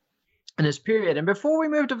time and his period. And before we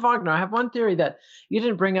move to Wagner, I have one theory that you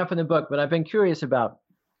didn't bring up in the book, but I've been curious about.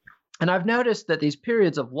 And I've noticed that these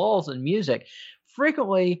periods of lulls in music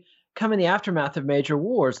frequently come in the aftermath of major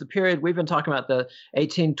wars. The period we've been talking about, the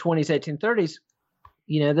 1820s, 1830s,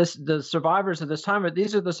 the survivors of this time,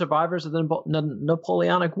 these are the survivors of the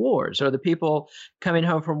Napoleonic Wars, or the people coming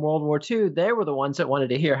home from World War II. They were the ones that wanted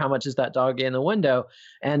to hear how much is that doggy in the window.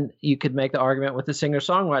 And you could make the argument with the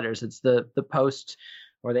singer-songwriters. It's the post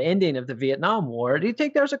or the ending of the Vietnam War. Do you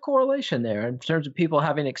think there's a correlation there in terms of people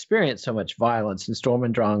having experienced so much violence and Sturm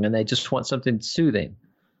und Drang, and they just want something soothing?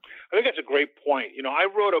 I think that's a great point. I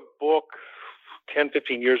wrote a book 10,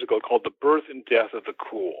 15 years ago called The Birth and Death of the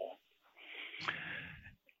Cool.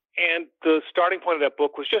 And the starting point of that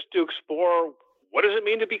book was just to explore, what does it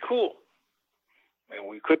mean to be cool? And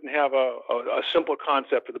we couldn't have a simple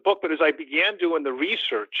concept for the book. But as I began doing the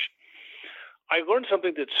research, I learned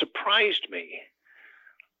something that surprised me.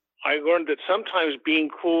 I learned that sometimes being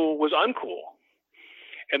cool was uncool.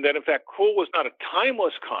 And that, in fact, cool was not a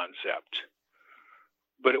timeless concept,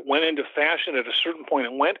 but it went into fashion at a certain point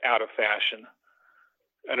and went out of fashion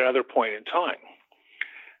at another point in time.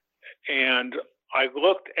 And I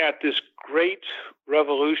looked at this great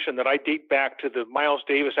revolution that I date back to the Miles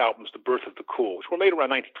Davis albums, The Birth of the Cool, which were made around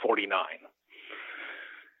 1949.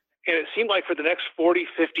 And it seemed like for the next 40,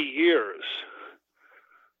 50 years,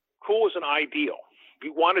 cool was an ideal. We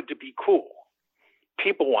wanted to be cool.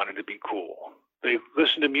 People wanted to be cool. They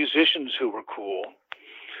listened to musicians who were cool.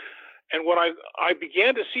 And what I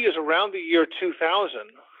began to see is around the year 2000,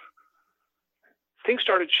 things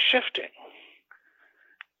started shifting.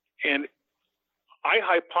 And I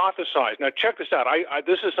hypothesized, now check this out,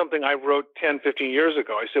 this is something I wrote 10, 15 years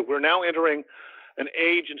ago. I said, we're now entering an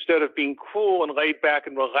age, instead of being cool and laid back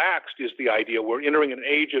and relaxed, is the idea. We're entering an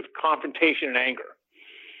age of confrontation and anger.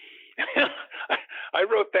 I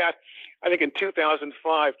wrote that, I think, in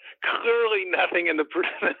 2005. Clearly nothing in the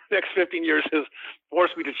next 15 years has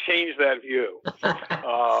forced me to change that view.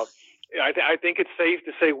 I think it's safe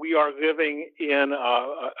to say we are living in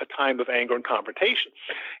a time of anger and confrontation.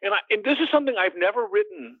 And this is something I've never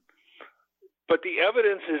written, but the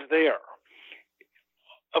evidence is there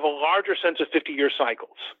of a larger sense of 50-year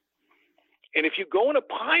cycles. And if you go and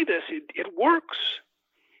apply this, it works.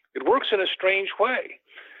 It works in a strange way.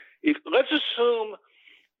 Let's assume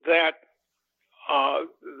that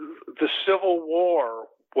the Civil War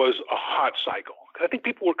was a hot cycle. I think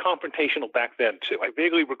people were confrontational back then, too. I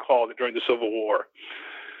vaguely recall that during the Civil War,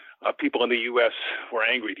 people in the U.S. were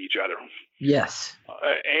angry at each other. Yes.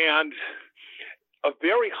 And a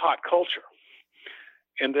very hot culture.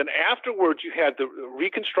 And then afterwards, you had the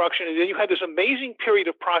Reconstruction, and then you had this amazing period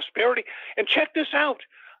of prosperity. And check this out.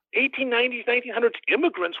 1890s, 1900s,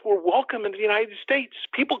 immigrants were welcome in the United States.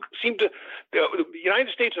 People the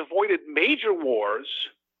United States avoided major wars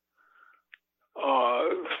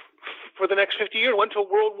for the next 50 years, went to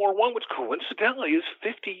World War I, which coincidentally is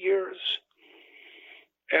 50 years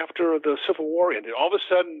after the Civil War ended. All of a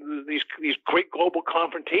sudden, these great global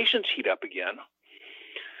confrontations heat up again.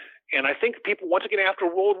 And I think people, once again, after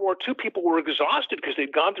World War II, people were exhausted because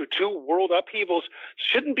they'd gone through two world upheavals.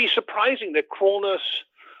 Shouldn't be surprising that coolness,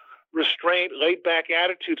 restraint, laid-back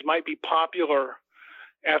attitudes might be popular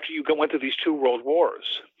after you went through these two world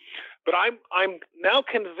wars. But I'm now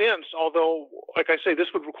convinced, although, like I say,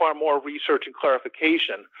 this would require more research and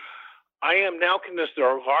clarification, I am now convinced there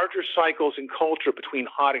are larger cycles in culture between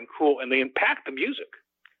hot and cool, and they impact the music.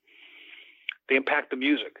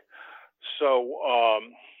 So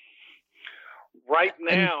right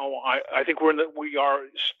now, I think we are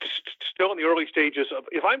still in the early stages of,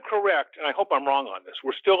 if I'm correct, and I hope I'm wrong on this,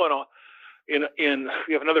 we're still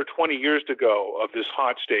we have another 20 years to go of this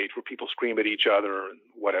hot stage where people scream at each other and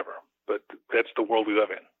whatever. But that's the world we live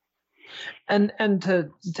in. And to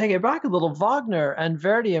take it back a little, Wagner and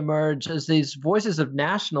Verdi emerge as these voices of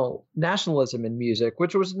nationalism in music,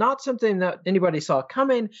 which was not something that anybody saw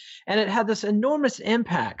coming, and it had this enormous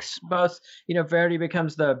impacts. Both, Verdi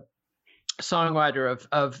becomes the songwriter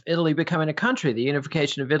of Italy becoming a country, the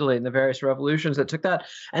unification of Italy and the various revolutions that took that.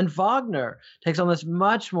 And Wagner takes on this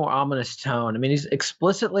much more ominous tone. I mean, he's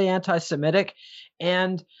explicitly anti-Semitic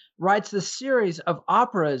and writes this series of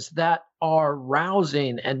operas that are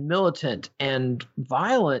rousing and militant and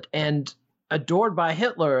violent and adored by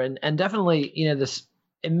Hitler and definitely, this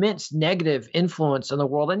immense negative influence on the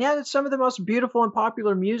world. And yet it's some of the most beautiful and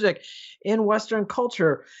popular music in Western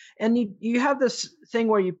culture. And you have this thing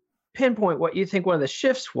where you pinpoint what you think one of the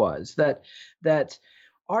shifts was, that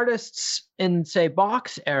artists in, say,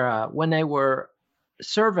 Bach's era, when they were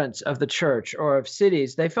servants of the church or of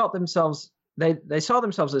cities, they felt themselves, they saw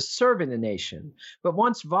themselves as serving the nation. But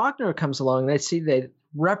once Wagner comes along, they see they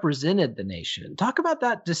represented the nation. Talk about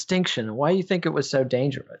that distinction and why you think it was so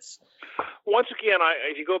dangerous. Once again,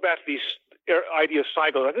 if you go back to these idea of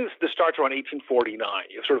cycles, I think this starts around 1849.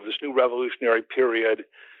 You have sort of this new revolutionary period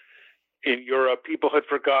in Europe. People had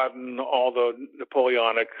forgotten all the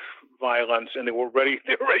Napoleonic violence, and they were ready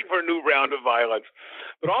for a new round of violence.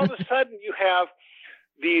 But all of a sudden, you have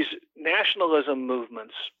these nationalism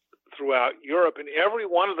movements throughout Europe, and every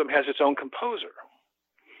one of them has its own composer.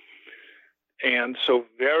 And so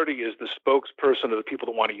Verdi is the spokesperson of the people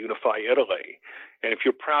that want to unify Italy. And if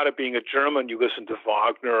you're proud of being a German, you listen to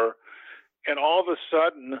Wagner. And all of a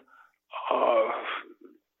sudden,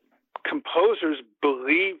 composers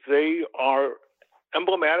believe they are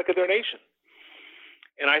emblematic of their nation.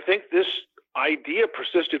 And I think this idea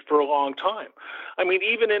persisted for a long time. I mean,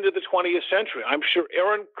 even into the 20th century, I'm sure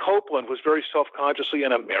Aaron Copland was very self-consciously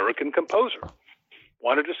an American composer,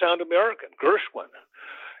 wanted to sound American, Gershwin.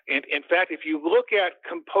 And in fact, if you look at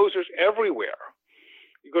composers everywhere,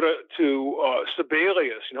 you go to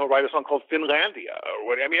Sibelius, write a song called Finlandia, or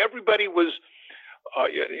what. I mean, everybody was,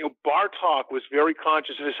 Bartók was very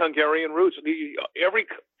conscious of his Hungarian roots.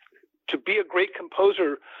 To be a great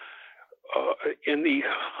composer in the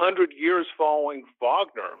 100 years following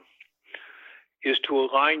Wagner is to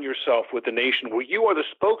align yourself with the nation where you are the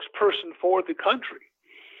spokesperson for the country.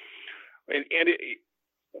 And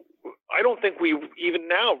I don't think we even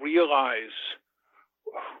now realize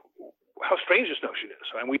how strange this notion is.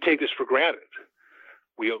 And we take this for granted.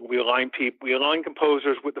 We align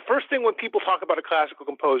composers with the first thing when people talk about a classical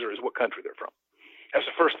composer is what country they're from. That's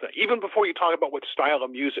the first thing, even before you talk about what style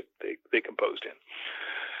of music they composed in.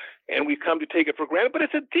 And we've come to take it for granted, but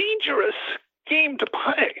it's a dangerous game to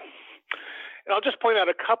play. And I'll just point out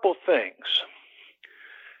a couple things.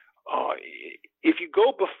 If you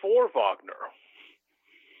go before Wagner,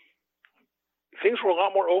 things were a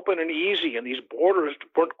lot more open and easy, and these borders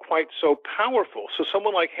weren't quite so powerful. So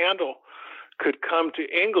someone like Handel could come to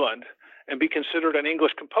England and be considered an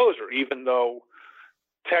English composer, even though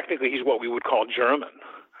technically he's what we would call German.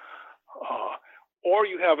 Or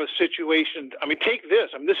you have a situation, take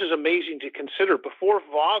this. This is amazing to consider. Before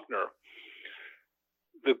Wagner,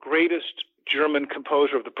 the greatest German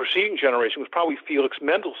composer of the preceding generation was probably Felix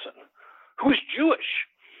Mendelssohn, who was Jewish.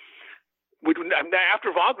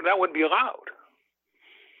 After Wagner, that wouldn't be allowed.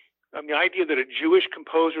 The idea that a Jewish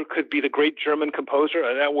composer could be the great German composer,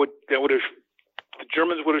 the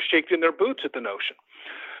Germans would have shaken their boots at the notion.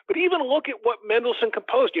 But even look at what Mendelssohn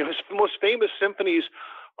composed. His most famous symphonies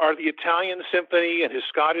are the Italian Symphony and his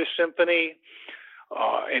Scottish Symphony.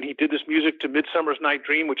 And he did this music to Midsummer's Night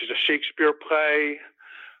Dream, which is a Shakespeare play,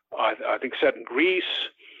 I think set in Greece.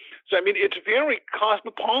 So, it's very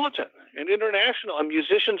cosmopolitan and international, and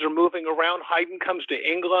musicians are moving around. Haydn comes to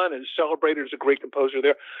England and is celebrated as a great composer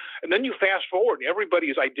there. And then you fast forward, and everybody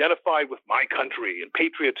is identified with my country and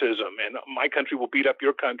patriotism, and my country will beat up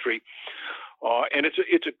your country. And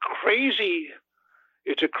it's a crazy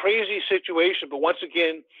situation. But once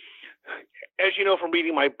again, as you know from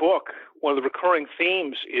reading my book, one of the recurring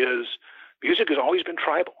themes is music has always been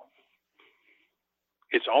tribal.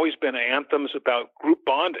 It's always been anthems about group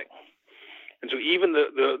bonding. And so even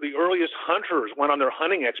the earliest hunters went on their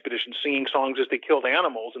hunting expeditions singing songs as they killed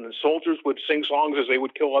animals, and then soldiers would sing songs as they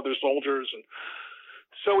would kill other soldiers. And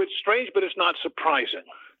so it's strange, but it's not surprising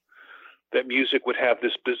that music would have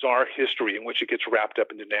this bizarre history in which it gets wrapped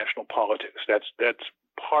up into national politics. That's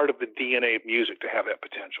part of the DNA of music, to have that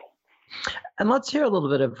potential. And let's hear a little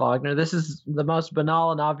bit of Wagner. This is the most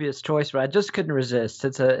banal and obvious choice, but I just couldn't resist.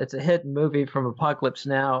 It's a hit movie from Apocalypse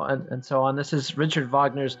Now and so on. This is Richard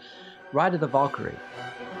Wagner's Ride of the Valkyrie.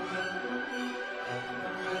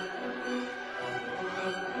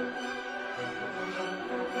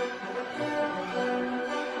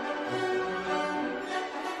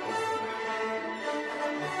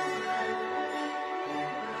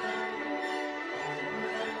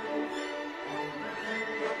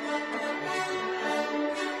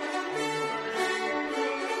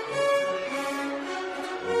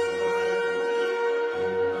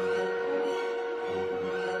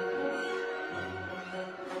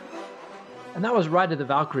 And that was Ride of the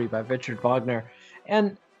Valkyrie by Richard Wagner.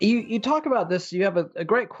 And you talk about this, you have a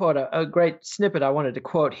great quote, a great snippet I wanted to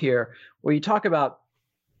quote here, where you talk about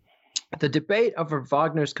the debate over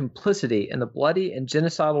Wagner's complicity in the bloody and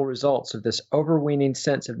genocidal results of this overweening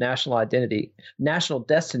sense of national identity, national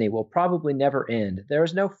destiny, will probably never end. There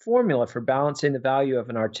is no formula for balancing the value of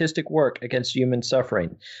an artistic work against human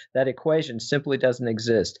suffering. That equation simply doesn't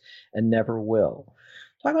exist and never will.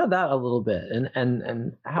 Talk about that a little bit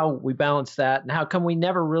and how we balance that, and how come we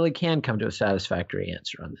never really can come to a satisfactory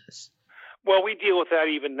answer on this. Well, we deal with that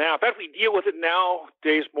even now. In fact, we deal with it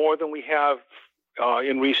nowadays more than we have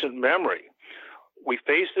in recent memory. We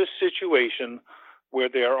face this situation where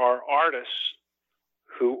there are artists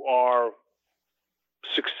who are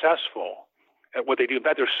successful at what they do. In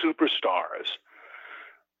fact, they're superstars,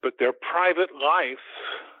 but their private life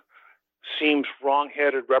seems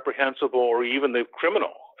wrong-headed, reprehensible, or even the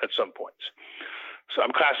criminal at some points. So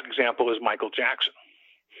a classic example is Michael Jackson.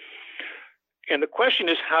 And the question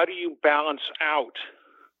is, how do you balance out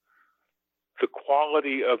the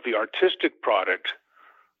quality of the artistic product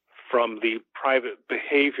from the private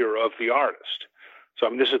behavior of the artist? So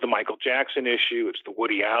this is the Michael Jackson issue, it's the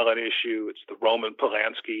Woody Allen issue, it's the Roman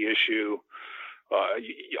Polanski issue.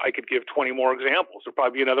 I could give 20 more examples. There'll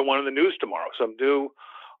probably be another one in the news tomorrow. Some new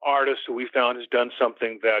artist who we found has done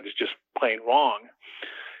something that is just plain wrong.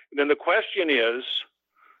 And then the question is,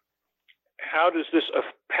 how does this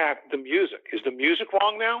impact the music? Is the music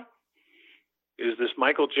wrong now? Is this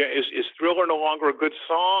is Thriller no longer a good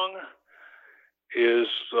song? Is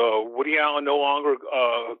Woody Allen no longer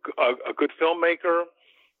a good filmmaker?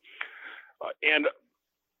 And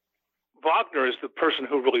Wagner is the person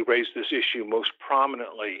who really raised this issue most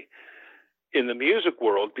prominently in the music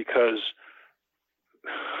world, because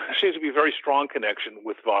there seems to be a very strong connection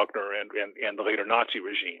with Wagner and the later Nazi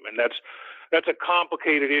regime. And that's a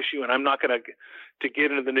complicated issue, and I'm not going to get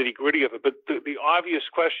into the nitty-gritty of it. But the obvious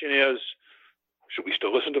question is, should we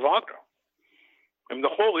still listen to Wagner? The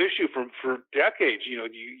whole issue for decades,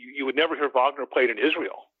 you would never hear Wagner played in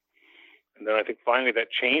Israel. And then I think finally that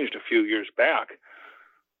changed a few years back.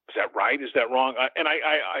 Is that right? Is that wrong?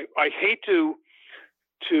 I hate to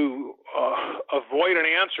avoid an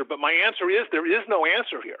answer, but my answer is there is no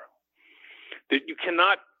answer here. That you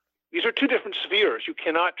cannot These are two different spheres. You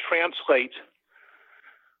cannot translate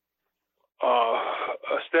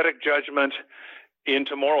aesthetic judgment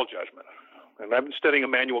into moral judgment. And I've been studying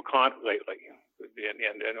Immanuel Kant lately,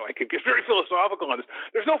 and I could get very philosophical on this.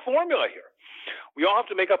 There's no formula here. We all have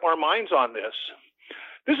to make up our minds on this.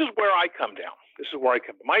 This is where I come down.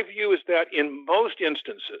 My view is that in most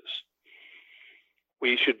instances,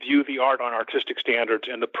 we should view the art on artistic standards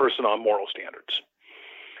and the person on moral standards.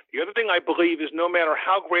 The other thing I believe is no matter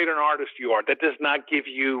how great an artist you are, that does not give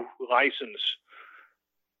you license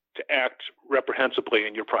to act reprehensibly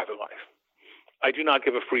in your private life. I do not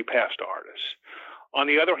give a free pass to artists. On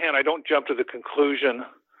the other hand, I don't jump to the conclusion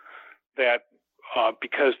that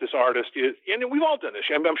because this artist is, and we've all done this.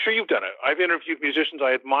 I'm sure you've done it. I've interviewed musicians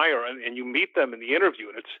I admire, and you meet them in the interview,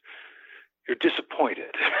 and you're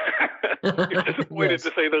disappointed. You're disappointed, yes,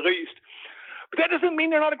 to say the least. But that doesn't mean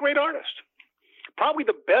they're not a great artist. Probably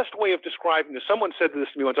the best way of describing this, someone said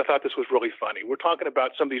this to me once, I thought this was really funny. We're talking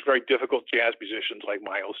about some of these very difficult jazz musicians like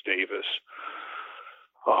Miles Davis.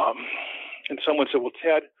 And someone said, well,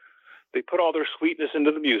 Ted, they put all their sweetness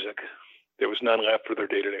into the music. There was none left for their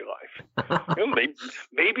day-to-day life.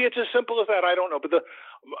 Maybe it's as simple as that. I don't know. But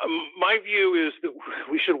my view is that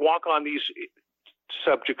we should walk on these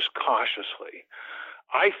subjects cautiously.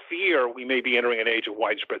 I fear we may be entering an age of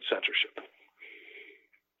widespread censorship.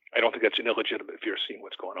 I don't think that's an illegitimate fear, seeing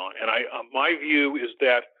what's going on. And my view is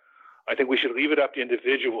that I think we should leave it up to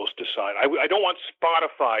individuals to decide. I don't want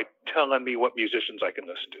Spotify telling me what musicians I can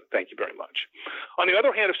listen to. Thank you very much. On the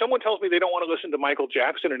other hand, if someone tells me they don't want to listen to Michael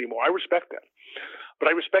Jackson anymore, I respect that. But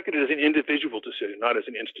I respect it as an individual decision, not as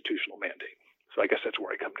an institutional mandate. So I guess that's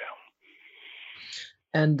where I come down.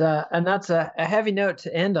 And that's a heavy note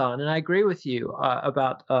to end on. And I agree with you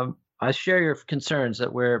about, I share your concerns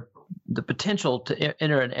that the potential to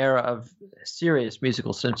enter an era of serious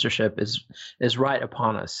musical censorship is right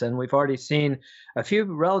upon us. And we've already seen a few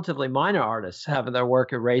relatively minor artists having their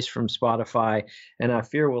work erased from Spotify, and I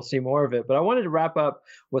fear we'll see more of it. But I wanted to wrap up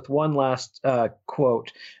with one last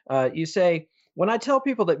quote. You say, when I tell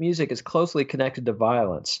people that music is closely connected to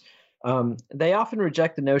violence, they often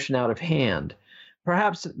reject the notion out of hand,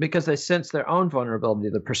 perhaps because they sense their own vulnerability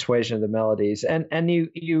to the persuasion of the melodies. And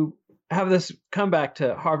you have this comeback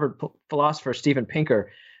to Harvard philosopher Steven Pinker,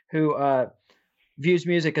 who views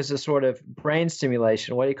music as a sort of brain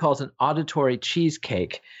stimulation, what he calls an auditory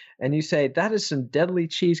cheesecake. And you say, that is some deadly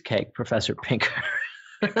cheesecake, Professor Pinker.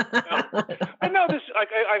 I know this, like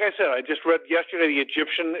I said, I just read yesterday the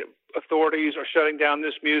Egyptian authorities are shutting down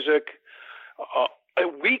this music. A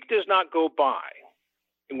week does not go by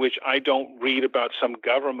in which I don't read about some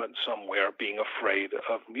government somewhere being afraid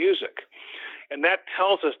of music. And that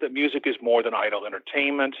tells us that music is more than idle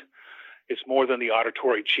entertainment. It's more than the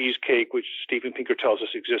auditory cheesecake, which Steven Pinker tells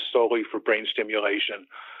us exists solely for brain stimulation.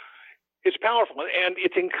 It's powerful, and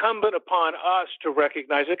it's incumbent upon us to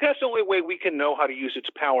recognize that that's the only way we can know how to use its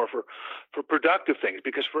power for productive things,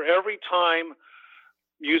 because for every time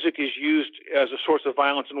music is used as a source of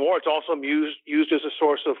violence and war, it's also used as a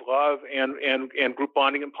source of love and group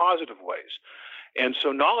bonding in positive ways. And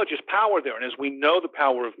so knowledge is power there, and as we know the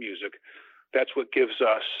power of music, that's what gives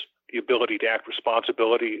us the ability to act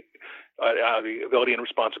responsibility, the ability and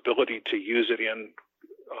responsibility to use it in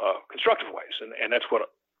constructive ways. And that's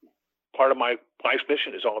what part of my life's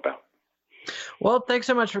mission is all about. Well, thanks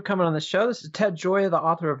so much for coming on the show. This is Ted Gioia, the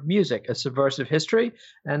author of Music, A Subversive History,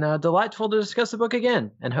 and delightful to discuss the book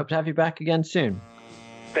again, and hope to have you back again soon.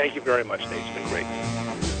 Thank you very much, Nate. It's been great.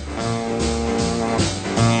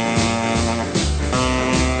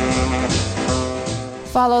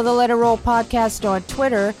 Follow the Let It Roll podcast on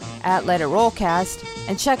Twitter at Let It Rollcast,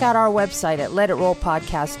 and check out our website at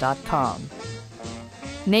letitrollpodcast.com.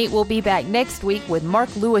 Nate will be back next week with Mark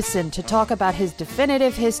Lewison to talk about his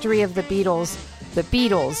definitive history of the Beatles,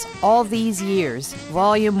 All These Years,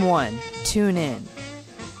 Volume 1. Tune in.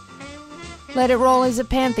 Let It Roll is a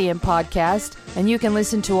Pantheon podcast, and you can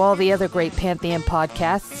listen to all the other great Pantheon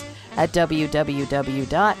podcasts at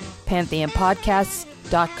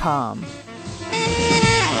www.pantheonpodcasts.com.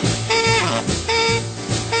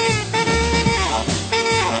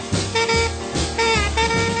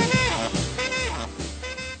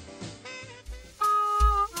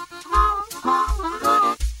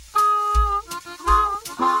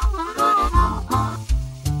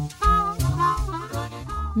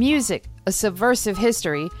 Music, A Subversive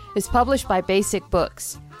History is published by Basic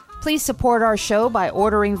Books. Please support our show by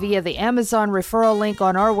ordering via the Amazon referral link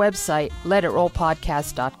on our website,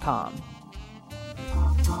 letitrollpodcast.com.